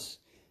that was.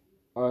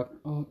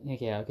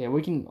 Okay.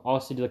 We can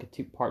also do like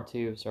a part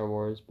two of Star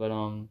Wars, but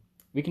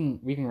we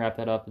can wrap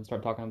that up and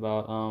start talking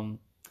about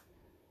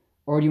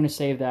or do you want to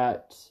save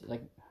that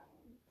like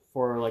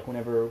for like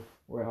whenever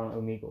we're on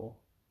Omegle,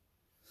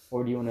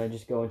 or do you want to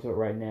just go into it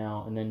right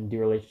now and then do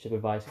relationship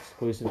advice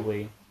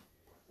exclusively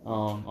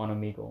on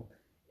Omegle?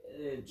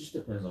 it just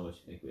depends on what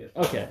you think we have.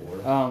 Okay.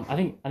 For. I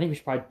think we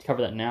should probably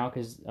cover that now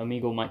because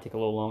Omegle might take a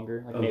little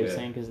longer, like Nate was Okay.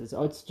 saying, because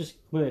it's just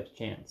really a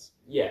chance.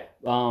 Yeah.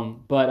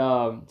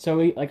 So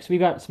we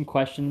got some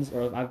questions,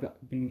 or I've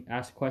been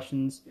asked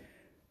questions,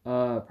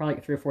 probably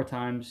like 3 or 4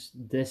 times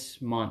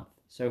this month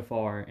so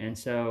far, and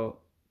so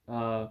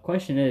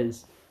question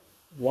is,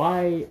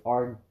 why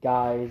are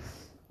guys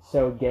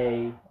so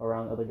gay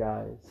around other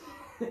guys?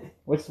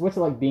 What's it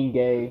like being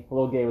gay, a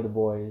little gay with the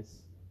boys?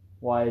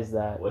 Why is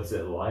that? What's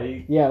it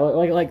like? Yeah,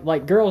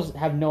 like girls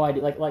have no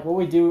idea. Like what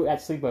we do at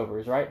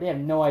sleepovers, right? They have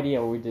no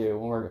idea what we do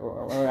when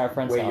we're at our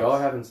friend's Wait, house. y'all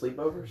having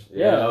sleepovers?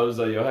 Yeah. I was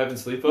like, y'all having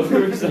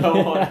sleepovers?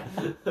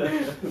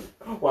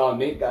 Wow,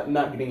 Nate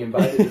not getting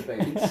invited to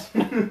things.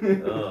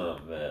 Oh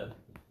man.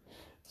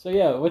 So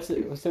yeah, what's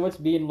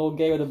being a little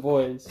gay with the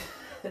boys?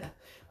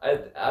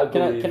 I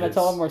Can I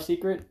tell them our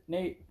secret,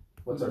 Nate?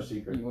 What's our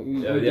secret? What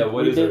is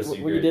our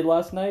secret? What you did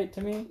last night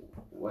to me?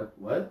 What?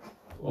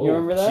 You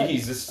remember that?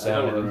 Jeez, this I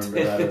don't sounded remember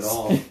intense.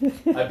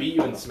 that at all. I beat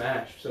you in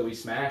Smash, so we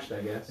smashed,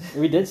 I guess.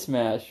 We did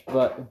smash,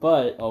 but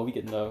we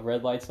getting the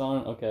red lights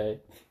on. Okay.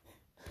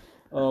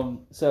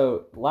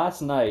 So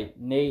last night,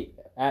 Nate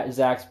at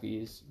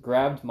Zaxby's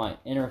grabbed my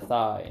inner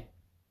thigh.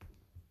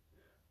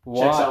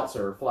 Checks out,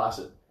 sir.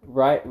 Flaccid.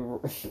 Right.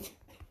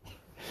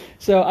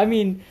 So I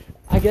mean,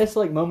 I guess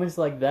like moments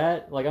like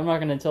that, like I'm not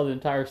gonna tell the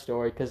entire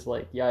story because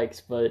like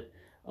yikes, but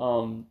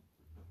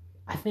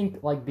I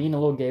think like being a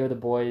little gay with the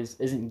boys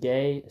isn't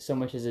gay so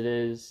much as it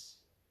is.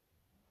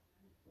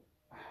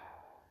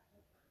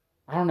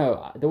 I don't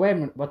know. The way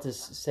I'm about to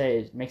say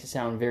it makes it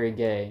sound very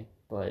gay,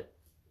 but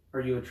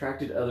Are you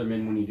attracted to other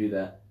men when you do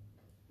that?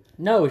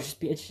 no, it's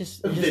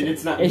just Then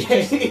it's not it's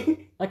gay. just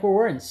like we're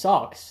wearing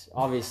socks,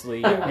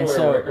 obviously, and We're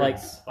so wearing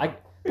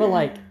but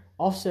like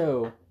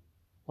also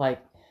like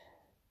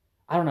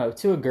I don't know,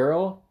 to a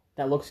girl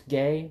that looks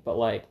gay, but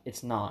like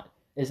it's not.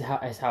 Is how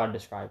I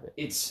describe it.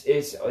 It's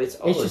all It's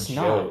a just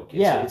joke. not.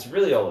 Yeah. It's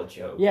really all a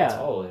joke. Yeah. That's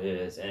all it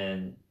is.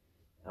 And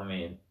I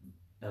mean,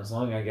 as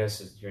long I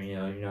guess as you're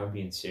not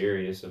being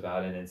serious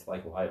about it, and it's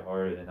like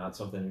lighthearted and not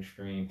something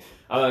extreme.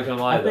 I'm not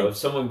gonna lie I though, think- if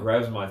someone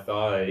grabs my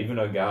thigh, even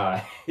a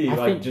guy, like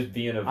think- just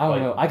being I don't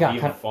know, I got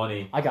being kinda-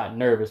 funny. I got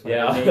nervous when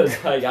Yeah, I I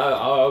was like,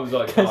 I was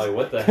like, oh,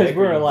 what the 'cause heck?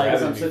 we're are you like-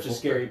 Because grabbing I'm me such a for?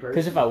 scary person.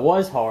 because if I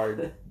was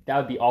hard, that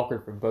would be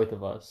awkward for both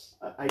of us.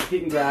 I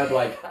didn't grab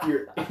like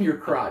your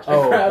crotch. I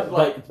Oh, grabbed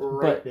like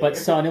right but there.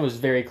 son, it was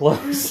very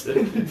close.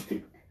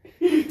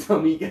 Tell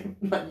me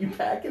you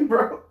packing,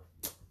 bro.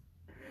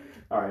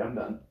 All right, I'm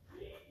done.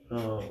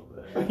 Oh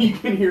man. You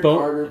can hear Don't-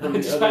 Carter from I the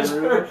just,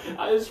 other room.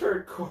 I just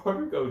heard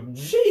Carter go,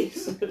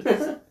 Jesus.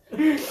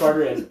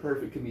 Carter has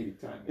perfect comedic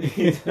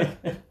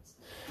timing.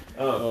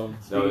 Oh,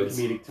 Speaking no, of it's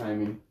comedic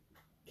timing,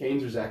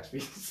 Canes or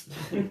Zaxby's?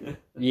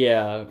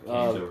 Yeah,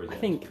 over I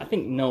that.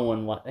 think no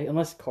one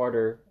unless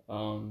Carter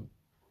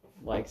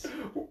likes.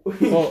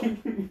 Well,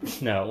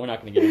 no, we're not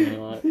gonna get into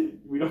that.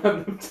 We don't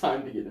have enough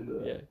time to get into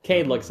that. Yeah,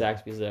 Cade likes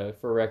Zaxby's though.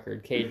 For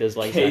record, Cade does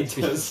like Kate Zaxby's.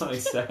 does like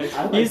sex.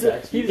 I like He's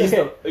Zaxby's.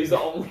 He's the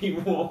only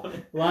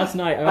one. Last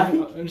night,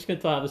 I'm just gonna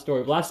tell out the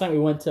story. Last night we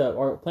went to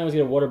our plan was to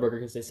get a Whataburger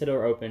because they said they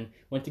were open.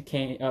 Went to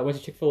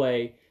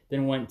Chick-fil-A,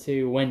 then went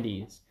to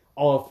Wendy's.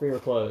 All 3 were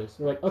closed.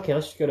 We're like, okay,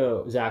 let's just go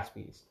to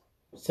Zaxby's.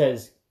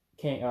 Says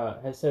you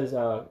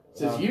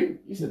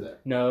said that.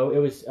 no, it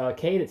was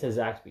Kay that says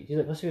Zaxby's. He's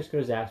like, let's just go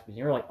to Zaxby's. And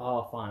you're like,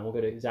 oh, fine, we'll go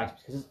to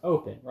Zaxby's because it's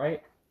open,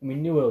 right? And we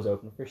knew it was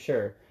open for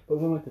sure. But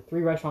we went to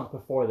 3 restaurants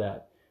before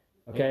that.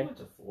 Okay, We went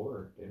to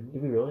 4, didn't we?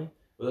 did we really?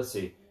 Well, let's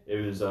see. It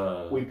was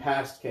We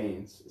passed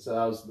Canes, so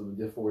that was the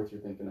 4th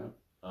you're thinking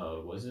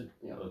of. was it?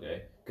 Yeah.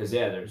 Okay. Because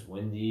there's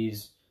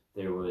Wendy's,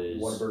 there was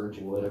Whataburger,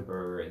 Chick-fil-A.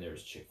 Whataburger, and there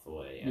was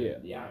Chick-fil-A.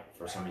 And Yeah.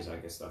 for some reason I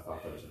guess I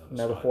thought there was another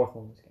No, the spot. 4th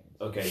one was Cane's.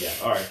 Okay, yeah.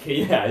 All right. Okay,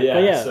 yeah. But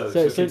yeah, So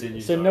so continue,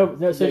 so sorry.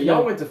 no, so Yeah,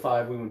 y'all no, went to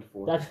 5, we went to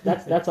 4.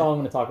 that's all I'm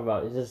going to talk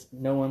about. It's just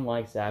no one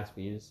likes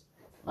Zaxby's.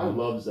 I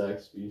love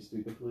Zaxby's, to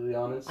be completely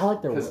honest. I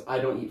like their- because I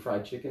don't eat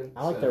fried chicken.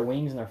 I like so- their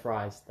wings and their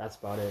fries. That's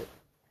about it.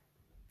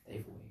 They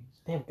have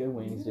wings. They have good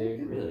wings,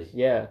 dude. Really?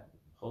 Yeah.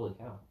 Holy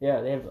cow.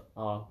 Yeah, they have.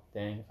 Oh,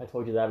 dang! If I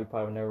told you that, we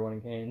probably would never won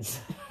in Canes.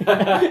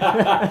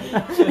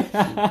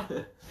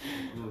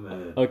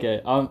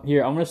 Okay.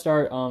 Here I'm gonna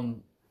start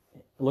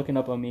looking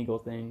up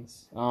Omegle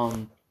things.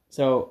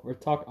 So we're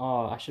talking.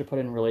 Oh, I should have put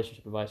in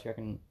relationship advice here.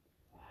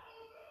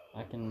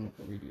 I can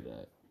redo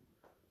that.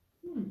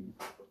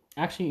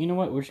 Actually, you know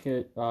what? We're just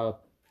gonna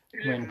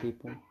random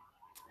people.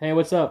 Hey,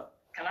 what's up?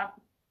 Can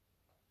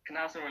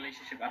I have some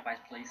relationship advice,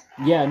 please?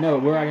 Yeah, no,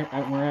 we're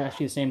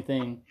actually the same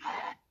thing.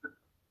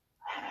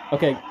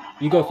 Okay,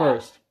 you go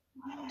first.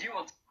 Do you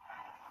want?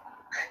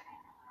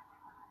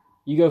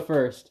 You go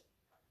first.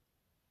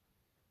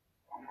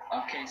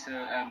 Okay, so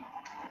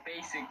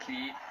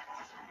basically,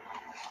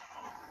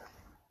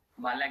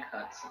 my leg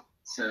hurts.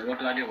 So what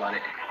do I do about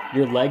it?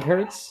 Your leg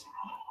hurts?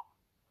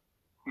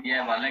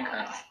 Yeah, my leg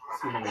hurts.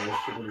 Is he in a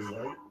relationship with his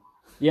leg?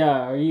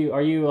 Yeah, are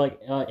you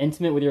like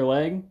intimate with your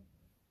leg?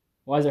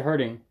 Why is it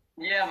hurting?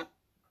 Yeah, but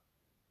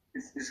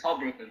it's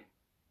heartbroken.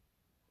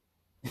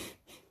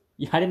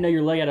 I didn't know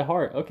your leg had a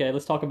heart. Okay,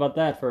 let's talk about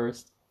that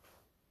first.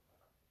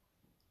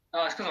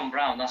 Oh, it's because I'm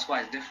brown. That's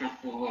why it's different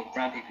for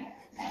brown people.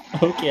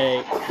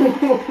 Okay.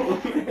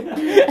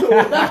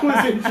 That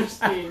was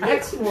interesting.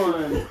 Next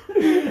one.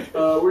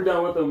 We're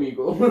done with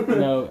Omegle.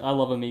 No, I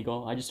love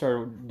Omegle. I just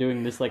started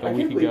doing this like a I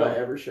week can't believe I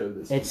ago. ever showed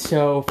this. It's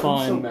so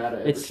fun. I'm so mad I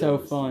ever It's so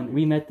showed this. fun.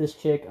 We met this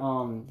chick.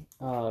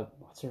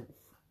 What's her?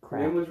 Her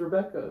name was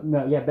Rebecca.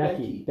 No, yeah,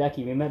 Becky.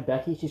 We met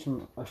Becky. She's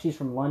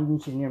from London.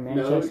 She's near No,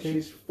 Manchester.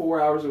 she's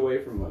 4 hours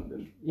away from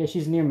London. Yeah,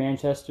 she's near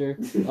Manchester.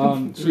 3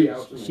 hours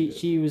from Manchester.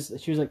 She was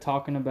like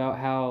talking about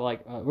how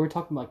like we were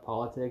talking about like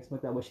politics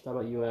like that. What she thought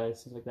about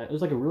U.S. things like that. It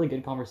was like a really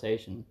good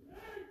conversation.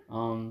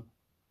 Oh,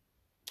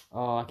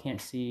 I can't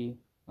see.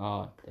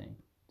 Oh, dang.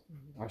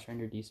 Our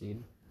stranger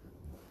DC'd.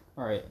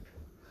 All right.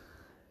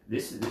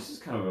 This is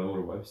kind of an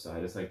older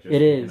website. It's like just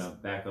It is.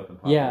 Back up in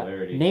Yeah,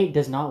 popularity. Nate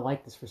does not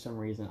like this for some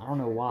reason. I don't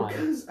know why.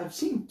 Because I've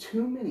seen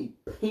too many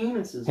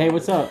penises. Hey, on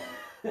what's it. up?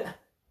 You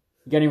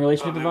got any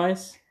relationship dude.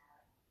 advice?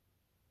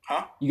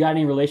 Huh? You got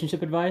any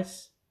relationship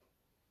advice?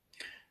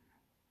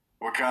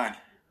 What kind?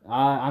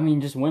 I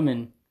mean, just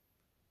women.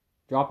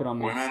 Drop it on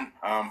me. Women?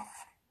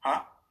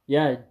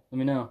 Yeah, let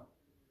me know.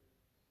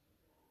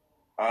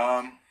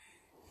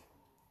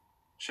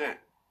 Shit.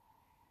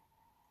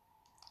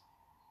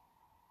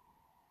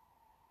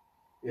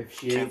 If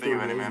she Can't ain't think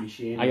of any, 380, man.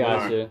 she ain't I a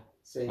got lady. you.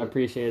 Say I it.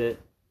 appreciate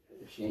it.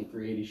 If she ain't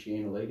 380, she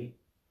ain't a lady.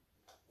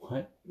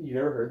 What? You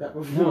never heard that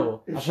before?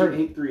 No, If I've she heard-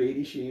 ain't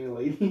 380, she ain't a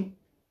lady.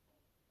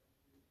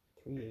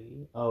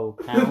 380? Oh,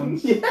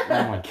 pounds? Yeah.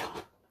 Oh my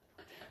god.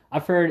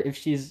 I've heard if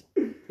she's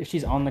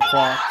on the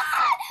clock.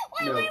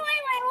 No.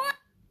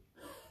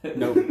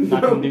 Nope,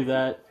 not gonna do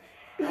that.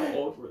 How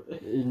old were they?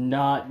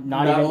 Not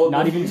old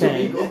even enough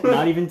 10. to Omegle.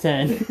 Not even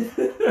 10.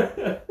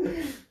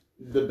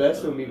 The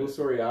best Omegle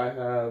story I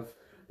have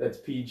that's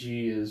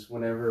PG is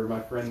whenever my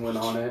friend went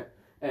on it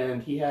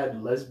and he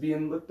had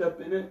lesbian looked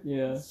up in it.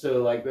 Yeah.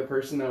 So like the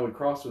person that would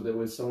cross with it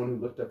was someone who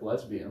looked up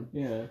lesbian.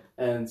 Yeah.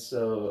 And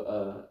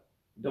so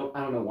I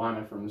don't know why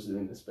my friend was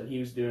doing this, but he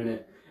was doing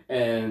it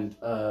and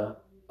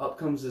up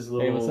comes this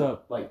little what's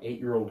up? like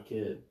 8-year-old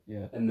kid.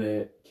 Yeah. And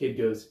the kid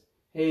goes,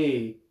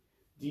 "Hey,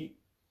 do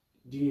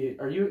you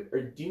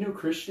know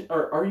Christian?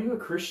 Or are you a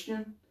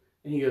Christian?"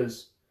 And he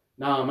goes,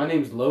 "Nah, my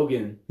name's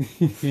Logan."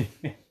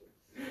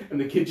 And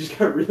the kid just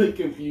got really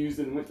confused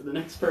and went to the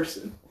next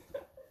person.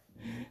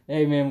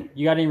 Hey man,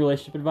 you got any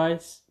relationship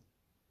advice?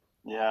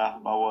 Yeah,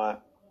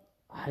 about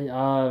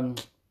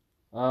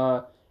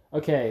what?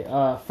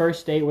 Okay,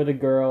 first date with a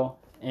girl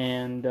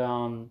and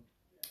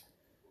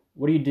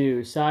what do you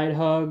do? Side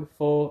hug,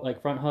 full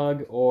like front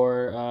hug,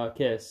 or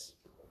kiss?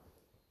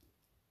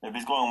 If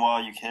it's going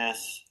well, you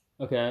kiss.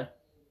 Okay.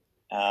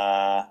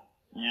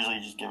 Usually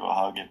just give a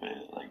hug if it,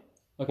 like,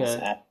 Okay.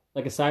 sad.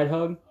 Like a side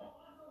hug?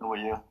 What about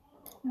you?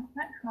 A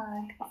front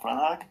hug. A front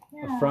hug?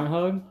 Yeah. A front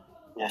hug?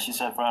 Yeah, she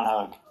said front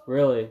hug.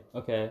 Really?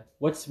 Okay.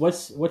 What's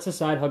a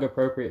side hug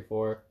appropriate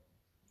for?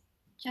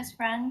 Just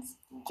friends.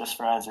 Just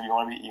friends. If you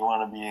want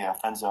to be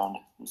friend zoned,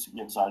 just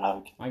give a side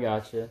hug. I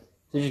gotcha.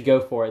 So just go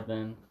for it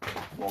then.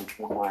 Like,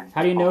 before-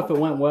 How do you know if it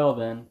went well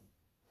then?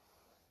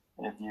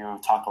 If you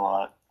talk a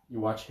lot. You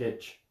watch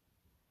Hitch.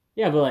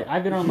 Yeah, but like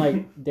I've been on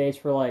like dates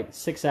for like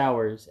 6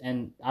 hours,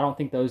 and I don't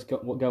think those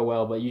go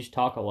well. But you just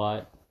talk a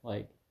lot.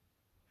 Like,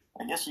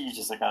 I guess you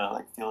just gotta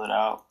like feel it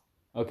out.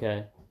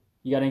 okay,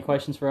 you got any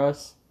questions for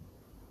us?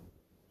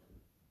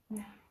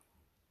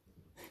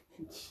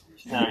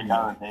 She's already got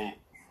on a date.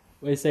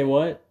 Wait, say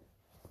what?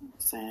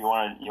 So you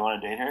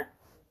wanna date her?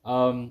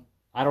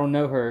 I don't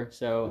know her,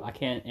 so I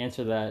can't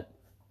answer that.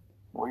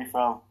 Where are you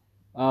from?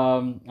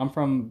 I'm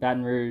from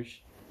Baton Rouge.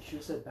 You should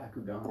have said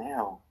Bakugan.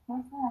 Damn.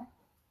 What's that?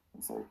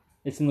 It's like,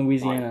 It's in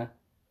Louisiana.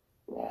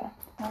 yeah.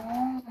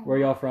 Oh. Where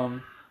y'all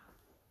from?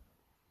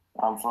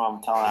 I'm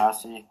from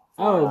Tallahassee.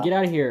 Oh, get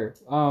out of here.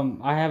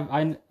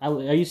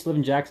 I used to live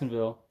in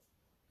Jacksonville.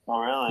 Oh,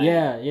 really?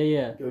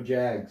 Yeah. Go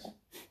Jags.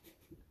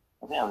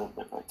 I think I lived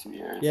there for like 2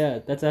 years. Yeah,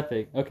 that's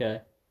epic.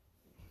 Okay.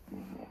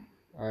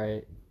 All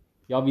right.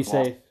 Y'all be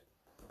safe.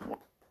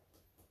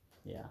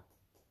 Yeah.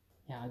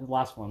 Yeah, the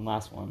last one.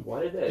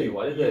 Why did Dude, that you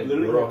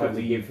literally girl have to have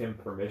to leave. give him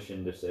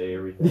permission to say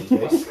everything?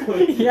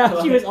 Basically,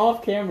 Yeah, she was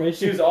off camera.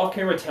 She was off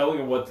camera telling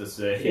him what to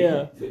say.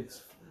 Yeah.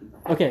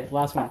 Okay,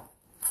 last one.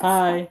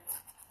 Hi.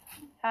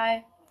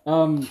 Hi.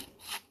 Do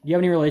you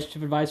have any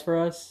relationship advice for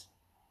us?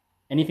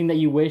 Anything that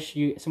you wish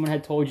someone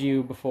had told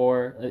you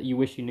before that you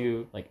wish you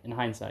knew, like in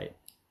hindsight?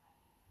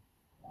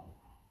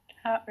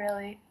 Not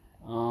really.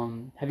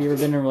 Have you ever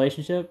been in a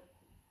relationship?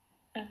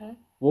 Mhm.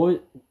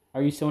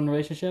 Are you still in a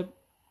relationship?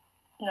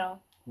 No.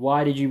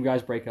 Why did you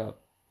guys break up?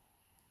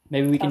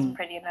 Maybe we Wasn't can.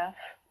 pretty enough.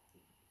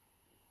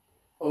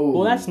 Oh.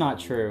 Well, that's not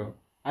true.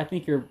 I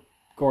think you're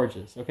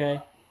gorgeous.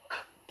 Okay.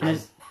 Can I?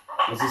 Is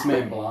this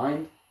man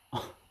blind?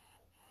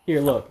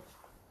 Here, look.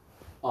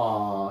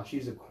 Aw,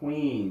 she's a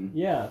queen.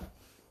 Yeah.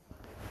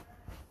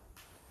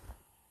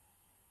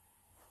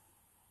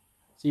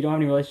 So you don't have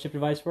any relationship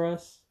advice for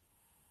us?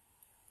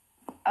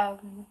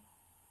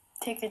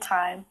 Take your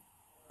time.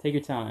 Take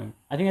your time.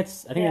 I think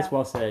that's Yeah.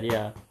 well said.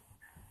 Yeah,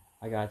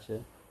 I got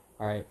you.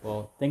 All right.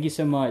 Well, thank you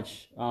so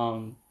much.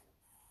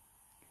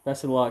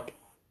 Best of luck.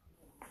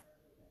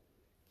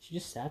 She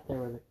just sat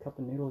there with a cup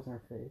of noodles in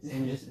her face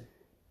and just.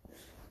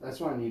 That's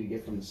what I need to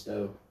get from the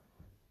stove.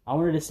 I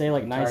wanted to say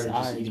like I'm nice tired of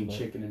eyes. just eating but-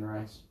 chicken and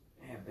rice.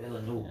 Yeah,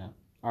 Bella, no. Yeah.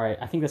 All right.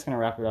 I think that's gonna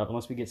wrap it up.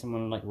 Unless we get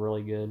someone like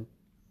really good.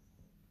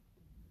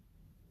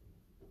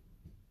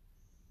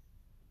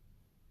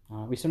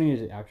 We still need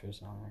to do the outro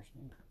song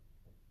actually.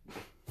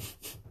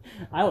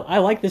 I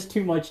like this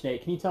too much,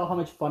 Nate. Can you tell how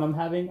much fun I'm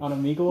having on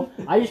Omegle?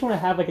 I just want to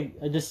have like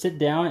just sit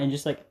down and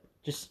just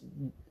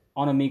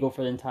on Omegle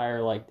for the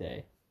entire like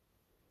day.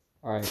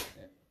 All right.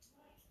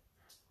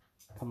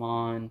 Come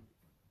on.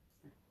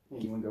 Hey,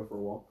 you want to go for a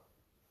walk?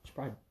 You should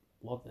probably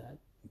love that.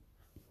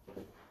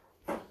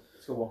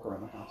 Let's go walk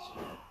around the house.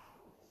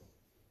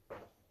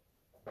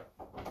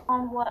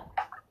 On what?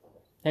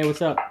 Hey,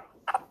 what's up?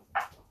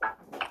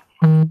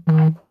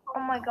 Oh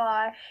my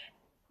gosh.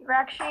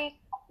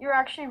 You're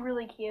actually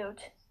really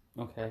cute.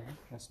 Okay,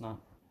 that's not.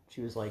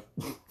 She was like.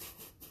 You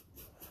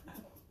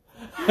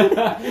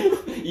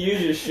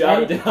just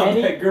shot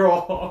down that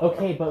girl.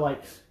 Okay, but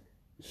like,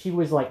 she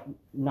was like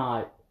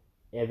not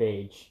of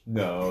age.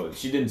 No,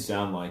 she didn't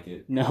sound like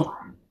it. No.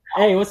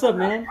 Hey, what's up,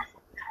 man?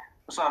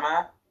 What's up,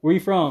 man? Where you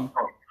from?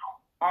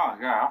 Oh,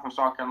 yeah, I'm from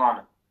South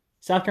Carolina.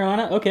 South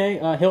Carolina? Okay.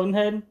 Hilton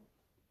Head?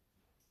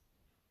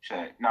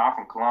 Shit. No, I'm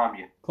from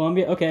Columbia.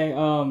 Columbia? Okay.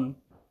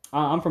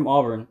 I'm from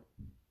Auburn.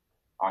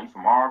 Oh, you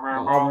from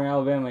Auburn, bro? Auburn,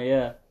 Alabama,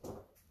 yeah.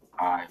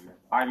 Alright, man.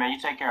 Alright, man, you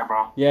take care,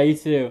 bro. Yeah, you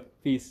too.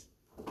 Peace.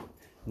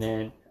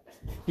 Man.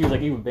 He was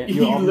like, you were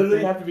You Auburn literally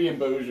fan? have to be in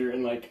Bossier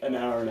in like an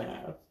hour and a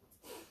half.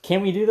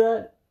 Can we do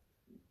that?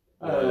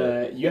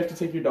 You have to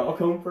take your dog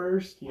home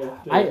first. You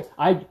have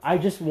to... I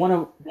just want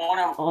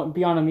to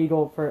be on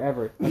Omegle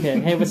forever. Okay,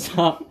 hey, what's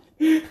up?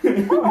 Do you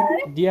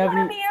have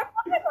any... here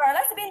forever.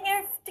 Let's be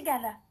here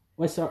together.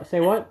 What's up? Say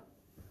what?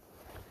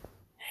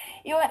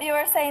 You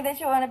were saying that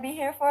you want to be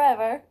here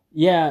forever.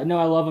 Yeah, no,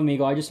 I love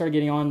Omegle. I just started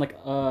getting on like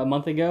a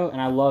month ago,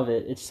 and I love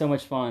it. It's so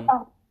much fun.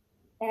 Oh,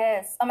 it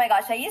is. Oh my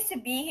gosh, I used to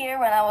be here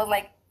when I was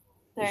like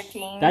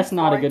 13. That's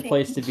not 14. a good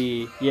place to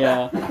be.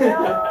 Yeah.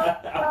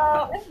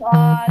 No, it's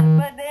not.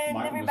 But then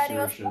Michael everybody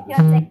was Cera talking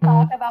should on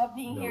TikTok about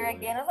being No here way.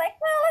 again. I was like,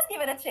 well, let's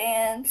give it a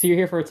chance. So you're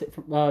here for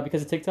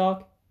because of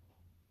TikTok?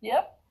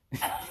 Yep.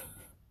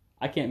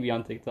 I can't be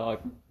on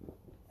TikTok.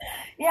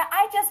 Yeah,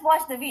 I just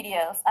watch the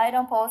videos. I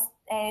don't post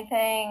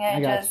anything. I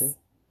got just, you.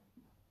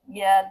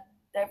 yeah,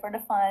 there for the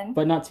fun.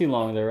 But not too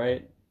long though,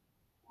 right?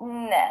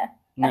 Nah.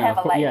 No, have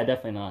a life. yeah,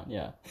 definitely not.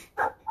 Yeah.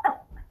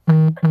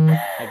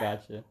 I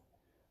got you.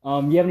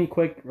 You have any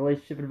quick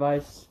relationship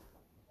advice?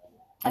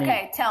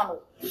 Okay,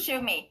 tell me.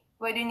 Shoot me.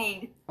 What do you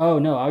need? Oh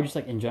no, I was just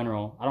like in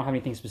general. I don't have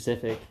anything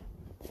specific.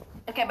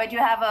 Okay, but you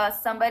have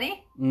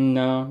somebody?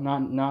 No,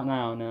 not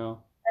now.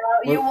 No.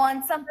 You What-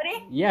 want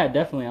somebody? Yeah,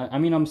 definitely. I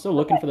mean, I'm still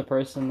looking for the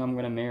person I'm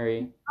gonna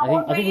marry. How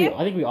old are you?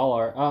 I think we all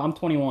are. I'm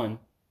 21.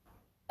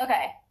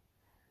 Okay.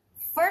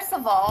 First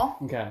of all,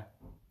 Okay.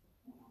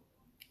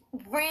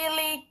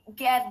 really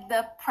get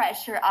the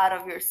pressure out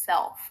of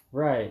yourself.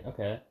 Right.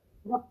 Okay.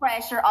 The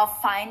pressure of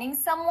finding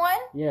someone,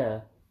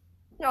 Yeah.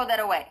 throw that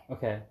away.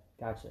 Okay.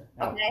 Gotcha.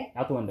 Okay.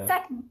 Out the window.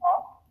 Second of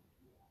all,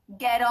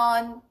 get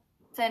on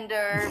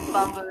Tinder,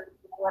 Bumble,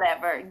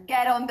 whatever.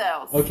 Get on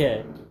those.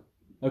 Okay.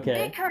 Be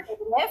Okay.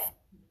 creative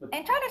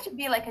and try not to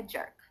be like a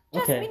jerk.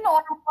 Just Okay. be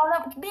normal.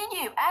 Be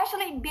you.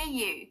 Actually, be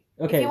you.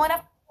 If Okay. you want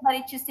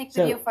somebody to stick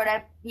So- with you for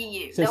that, be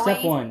you. So The way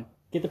step you- 1,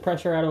 get the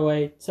pressure out of the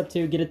way. Step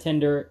 2, get a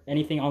Tinder,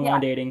 anything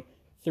online dating.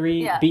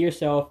 3, Yeah. be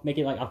yourself, make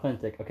it like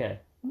authentic. Okay.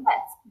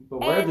 Yes. But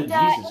where are the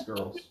And, Jesus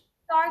girls?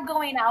 Start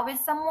going out with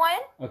someone.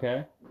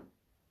 Okay.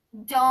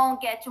 Don't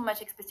get too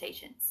much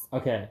expectations.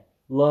 Okay.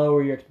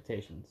 Lower your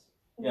expectations.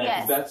 Yeah, 'cause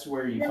Yes. that's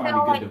where you You find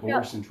know, a good like,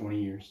 divorce in 20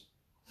 years.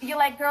 You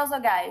like girls or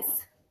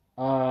guys?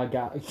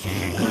 Got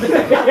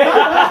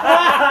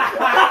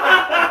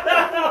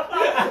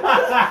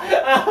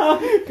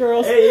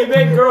girls. Hey, you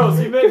meant girls.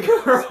 You meant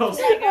girls.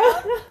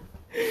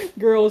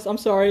 Girls, I'm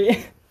sorry.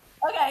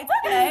 Okay, it's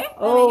okay.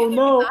 Oh, you can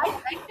no. be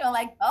bisexual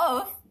like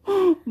both.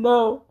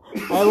 No,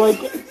 I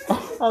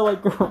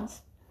like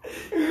girls.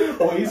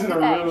 Well, he's in a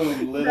Okay.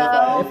 room lit So-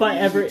 up. If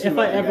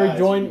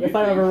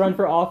I ever run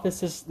for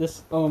office,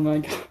 this. Oh my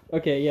god.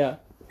 Okay, yeah.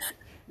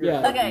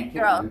 Yeah. Okay,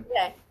 girl.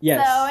 Okay.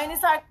 Yes. So when you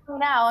start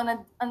going out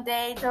on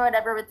dates or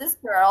whatever with this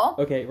girl,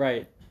 Okay,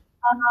 right.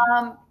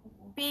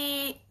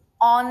 be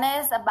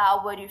honest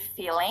about what you're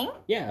feeling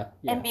Yeah.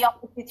 Yeah. and be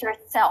honest with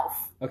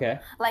yourself. Okay.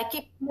 Like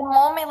if the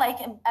moment, like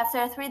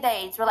after 3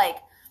 days, we're like,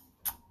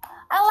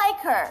 I like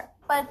her,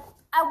 but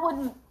I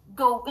wouldn't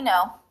go,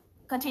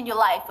 continue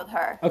life with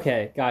her.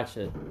 Okay,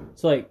 gotcha.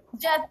 So like,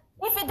 Just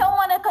if you don't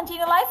want to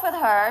continue life with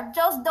her,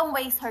 just don't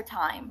waste her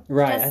time.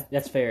 right? Just,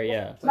 That's fair.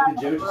 Yeah. It's like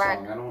the JoJo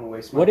song. I don't want to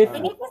waste my What if- time.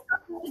 and if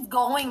something is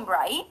going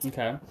right,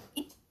 Okay.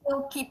 it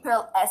will keep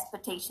your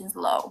expectations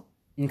low.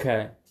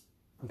 Okay.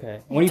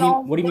 Okay. What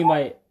do you mean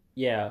by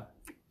yeah?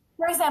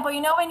 For example,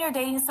 when you're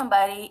dating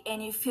somebody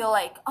and you feel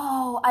like,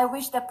 oh, I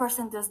wish that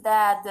person does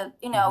that,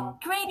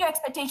 create your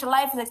expectation,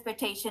 life's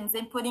expectations,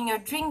 and putting your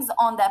dreams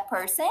on that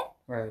person.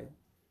 Right.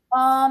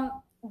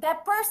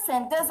 That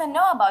person doesn't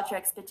know about your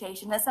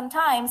expectation, and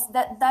sometimes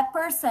that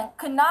person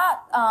could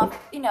not,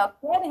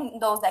 get in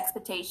those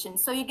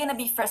expectations. So you're gonna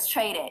be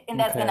frustrated, and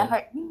that's gonna Okay.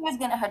 hurt you. It's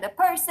gonna hurt the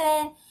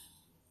person.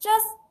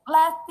 Just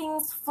let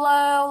things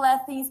flow,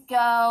 let things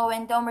go,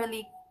 and don't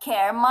really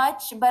care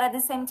much. But at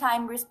the same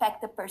time,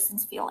 respect the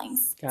person's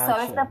feelings. So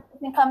Gotcha. if that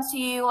person comes to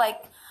you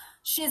like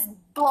she's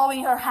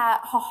blowing her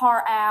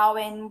heart out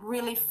and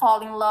really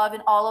fall in love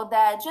and all of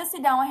that, just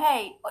sit down.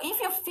 Hey,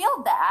 if you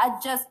feel that,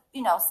 just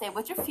say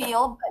what you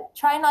feel, but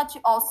try not to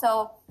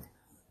also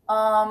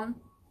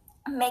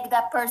make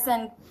that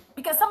person,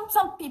 because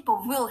some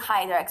people will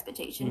hide their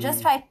expectation.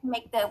 Just try to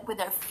make that with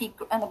their feet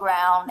on the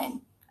ground,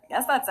 and I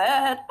guess that's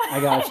it. I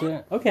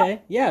gotcha.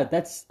 Okay. Yeah.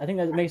 I think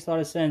that makes a lot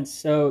of sense.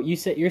 So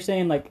you're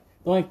saying like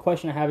the only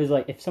question I have is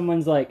like if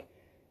someone's like,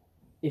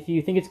 if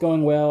you think it's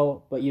going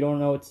well, but you don't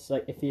know, it's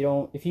like if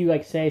you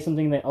like say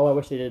something that, oh, I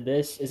wish they did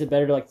this, is it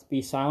better to like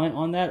be silent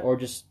on that, or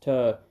just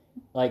to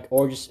like,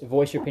 or just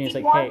voice your opinion? It's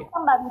If like, you hey, want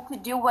somebody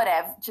to do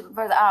whatever,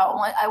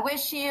 I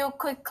wish you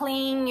could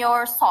clean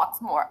your socks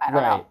more. I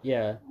don't right, know.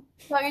 yeah,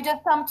 So you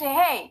just come to,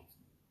 hey,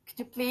 could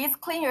you please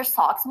clean your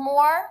socks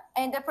more?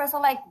 And the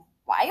person like,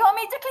 why you want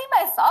me to clean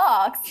my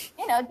socks?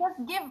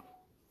 Just give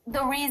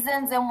the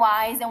reasons and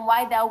whys and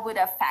why that would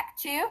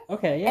affect you,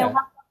 okay, yeah, and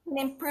how you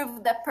can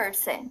improve the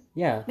person.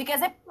 yeah,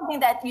 Because if it's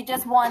something that you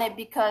just want it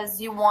because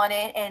you want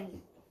it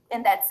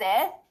and that's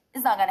it,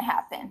 it's not gonna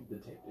happen.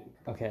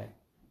 okay.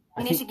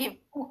 You need to give.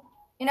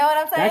 You know what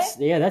I'm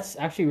saying? That's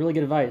actually really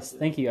good advice.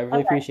 Thank you. I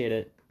really appreciate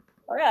it.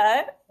 All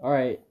right. All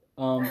right.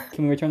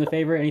 Can we return the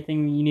favor?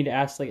 Anything you need to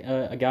ask like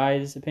a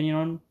guy's opinion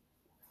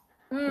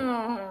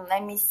on?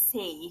 Let me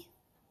see.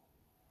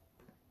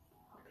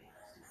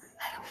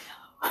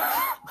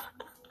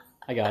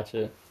 I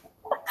gotcha.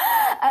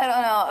 I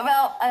don't know.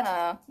 Well, I don't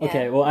know. Yeah.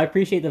 Okay. Well, I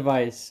appreciate the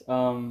advice.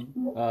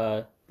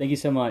 Thank you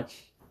so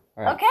much.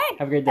 All right. Okay.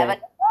 Have a great Have a day.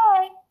 good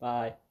day.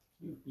 Bye.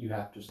 You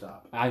have to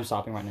stop. I'm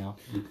stopping right now.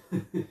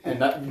 And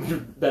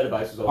that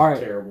advice is also All right.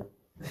 terrible.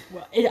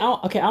 Well, I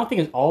don't think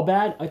it's all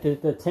bad. Like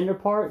the Tinder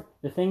part,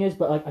 the thing is,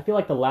 but like I feel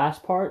like the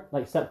last part,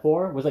 like step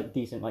 4, was like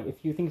decent. Like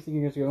if you think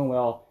things are going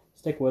well,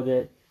 stick with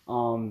it.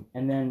 And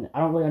then I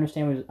don't really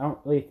understand. I don't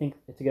really think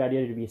it's a good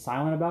idea to be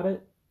silent about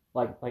it.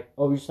 Like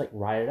oh, you just like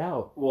write it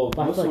out. Well,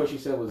 But I most feel of like- what she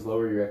said was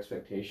lower your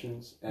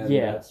expectations, and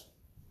Yeah. that's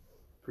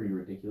pretty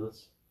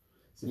ridiculous.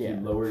 So if Yeah.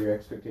 you lower your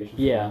expectations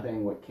for Yeah. one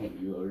thing, what can't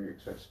you lower your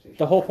expectations?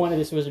 The whole point of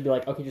this was to be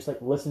like, okay, just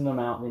like listen them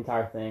out the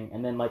entire thing,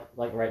 and then like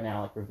right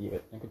now, like review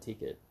it and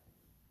critique it.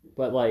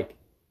 But like,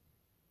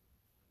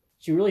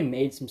 she really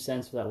made some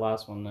sense for that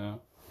last one though.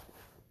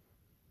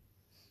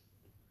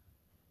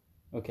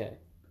 Okay,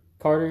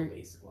 Carter,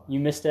 you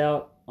missed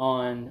out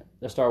on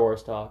the Star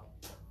Wars talk.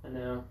 I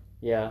know.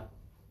 Yeah,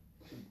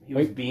 He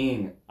was Wait.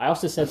 being I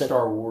also a said that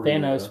Star Wars.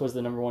 Thanos was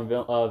the number one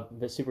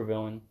super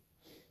villain.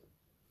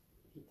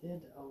 He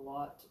did a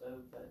lot of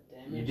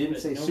damage. You didn't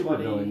but say super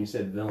villain. You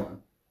said villain.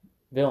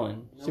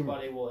 Villain.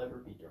 Nobody will ever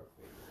be Darth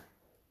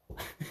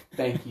Vader.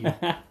 Thank you.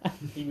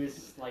 He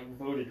was like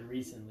voted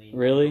recently.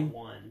 Really? number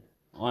one.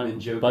 On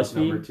And Joker's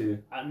number BuzzFeed.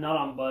 2. Not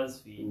on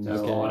BuzzFeed. No,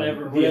 just Okay.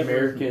 whatever. the whatever,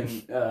 American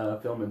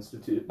Film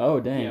Institute. Oh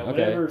dang. Yeah,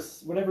 Okay.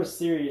 whatever's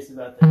serious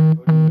about that.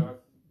 Voting Darth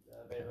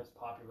Vader was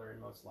popular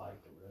and most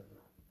liked or whatever.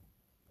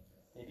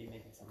 Maybe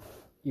making something.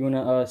 You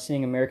wanna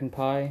sing American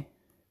Pie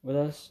with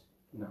us?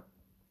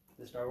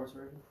 The Star Wars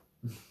version.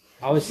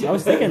 I was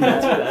thinking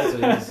that. That's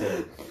what he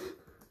said.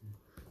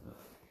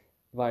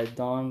 By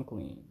Don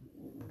McLean.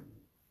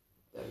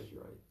 That is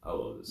right. I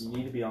love this You song.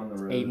 need to be on the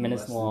road. 8 in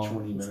minutes less than long.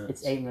 20 minutes.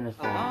 It's 8 minutes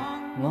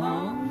long.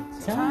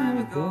 Long time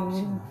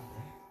ago.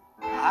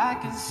 I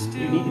can You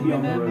still need to be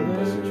on the road in remember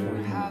less than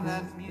 20 how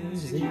minutes. that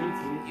music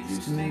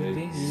used to make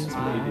me That's what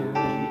smile. you do.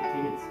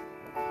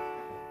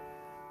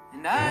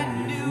 And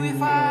I knew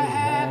if I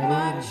had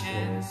my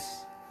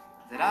chance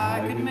that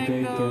I could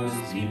make those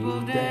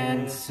people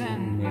dance,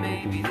 and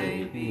maybe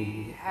they'd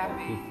be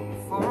happy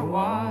for a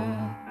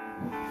while.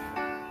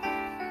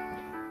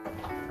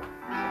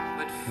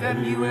 But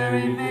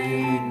February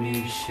made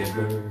me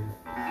shiver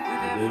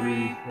with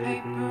every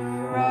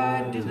paper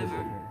I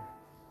delivered.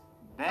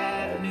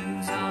 Bad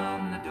news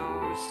on the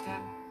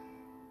doorstep.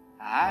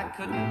 I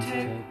couldn't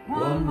take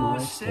one more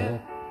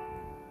step.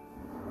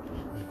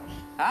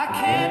 I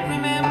can't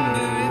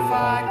remember if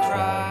I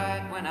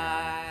cried when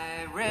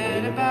I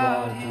read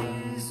about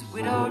his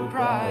widowed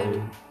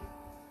bride.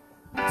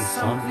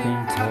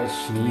 Something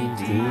touched me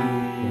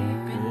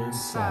deep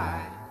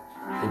inside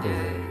the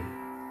day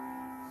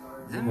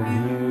the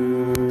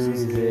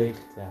music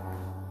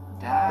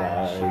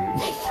died.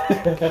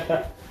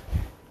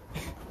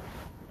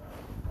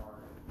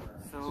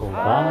 So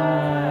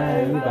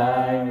bye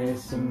bye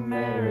Miss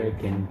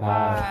American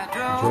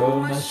Pie.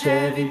 Drove my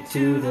Chevy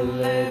to the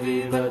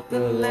levee, but the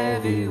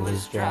levee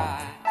was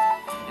dry.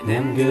 And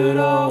them good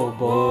old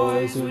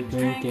boys were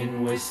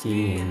drinking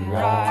whiskey and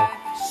rye,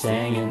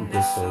 singing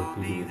this'll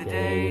be the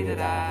day that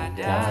I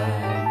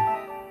die.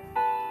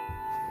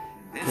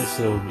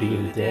 This'll be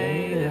the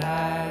day that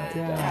I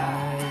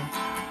die.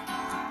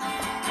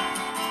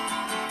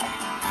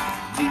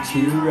 Did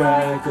you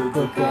write the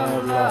book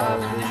of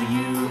love? Did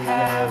you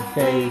have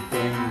faith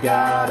in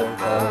God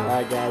above?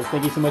 Alright guys,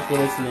 thank you so much for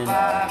listening.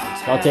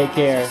 Y'all take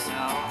care.